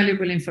bring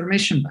valuable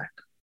information back.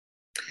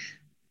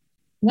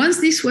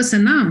 Once this was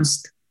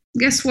announced,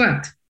 guess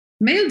what?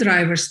 Male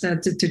drivers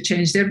started to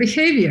change their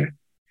behavior.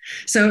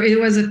 So it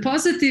was a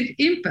positive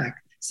impact.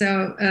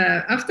 So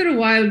after a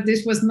while,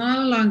 this was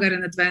no longer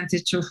an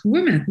advantage of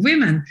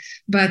women,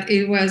 but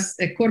it was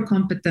a core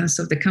competence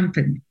of the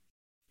company.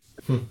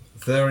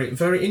 Very,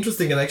 very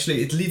interesting. And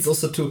actually, it leads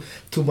also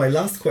to my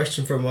last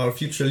question from our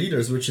future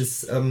leaders, which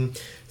is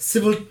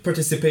civil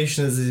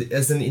participation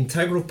as an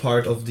integral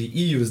part of the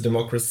EU's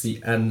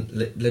democracy and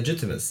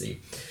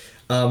legitimacy.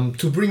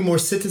 To bring more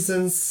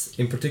citizens,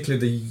 in particular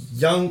the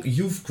young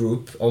youth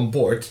group, on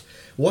board,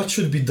 what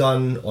should be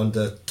done on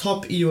the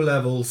top EU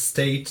level,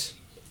 state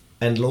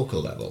and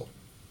local level?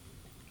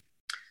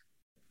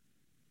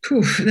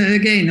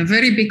 Again, a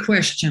very big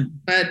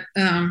question. But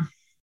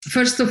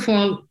first of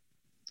all,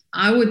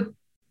 I would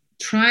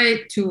try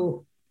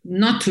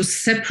not to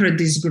separate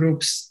these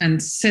groups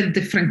and set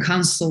different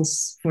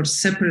councils for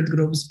separate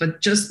groups,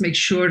 but just make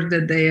sure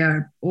that they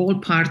are all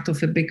part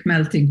of a big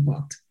melting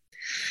pot.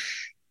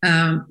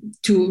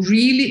 To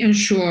really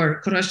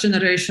ensure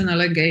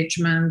cross-generational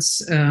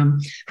engagements,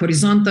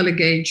 horizontal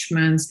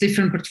engagements,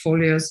 different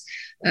portfolios,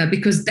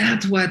 because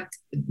that's what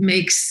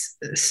makes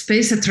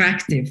space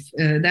attractive.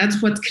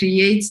 That's what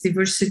creates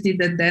diversity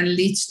that then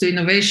leads to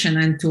innovation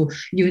and to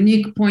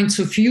unique points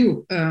of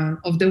view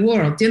of the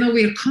world. You know,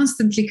 we are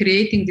constantly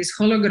creating these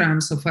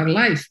holograms of our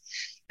life.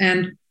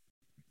 And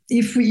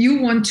if you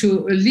want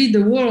to lead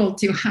the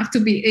world, you have to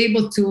be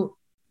able to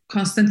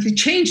constantly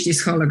change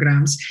these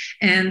holograms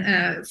and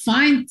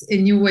find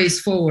new ways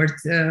forward,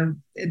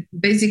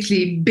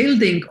 basically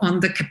building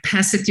on the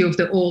capacity of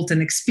the old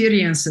and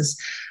experiences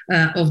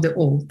of the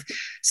old.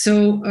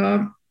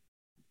 So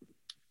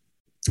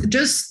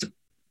just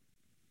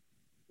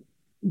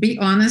be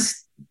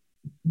honest,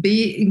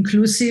 be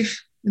inclusive,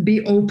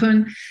 be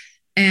open,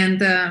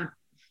 and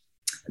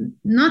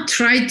not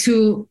try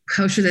to,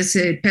 how should I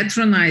say,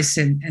 patronize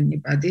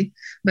anybody,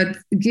 but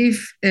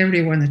give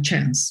everyone a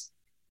chance.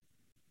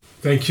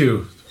 Thank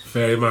you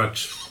very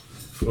much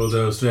for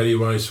those very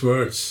wise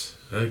words.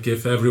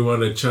 Give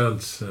everyone a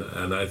chance.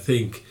 And I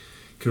think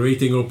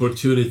creating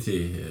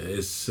opportunity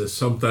is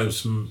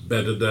sometimes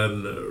better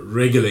than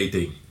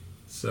regulating.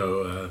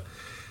 So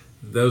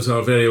those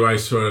are very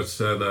wise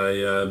words. And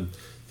I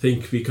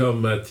think we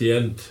come at the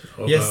end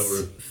of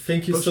our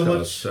thank you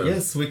podcast. So much.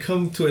 Yes, we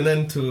come to an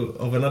end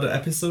of another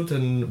episode.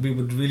 And we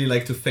would really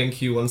like to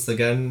thank you once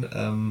again,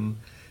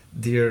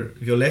 dear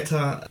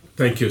Violeta.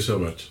 Thank you so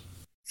much.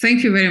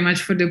 Thank you very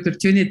much for the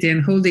opportunity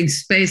and holding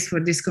space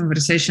for this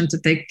conversation to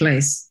take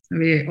place.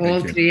 We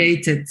all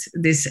created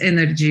this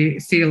energy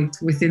field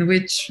within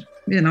which,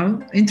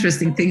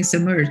 interesting things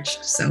emerge.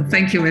 So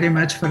thank you very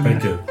much for that.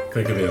 Thank you.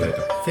 Thank you,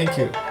 Violeta. Thank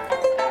you.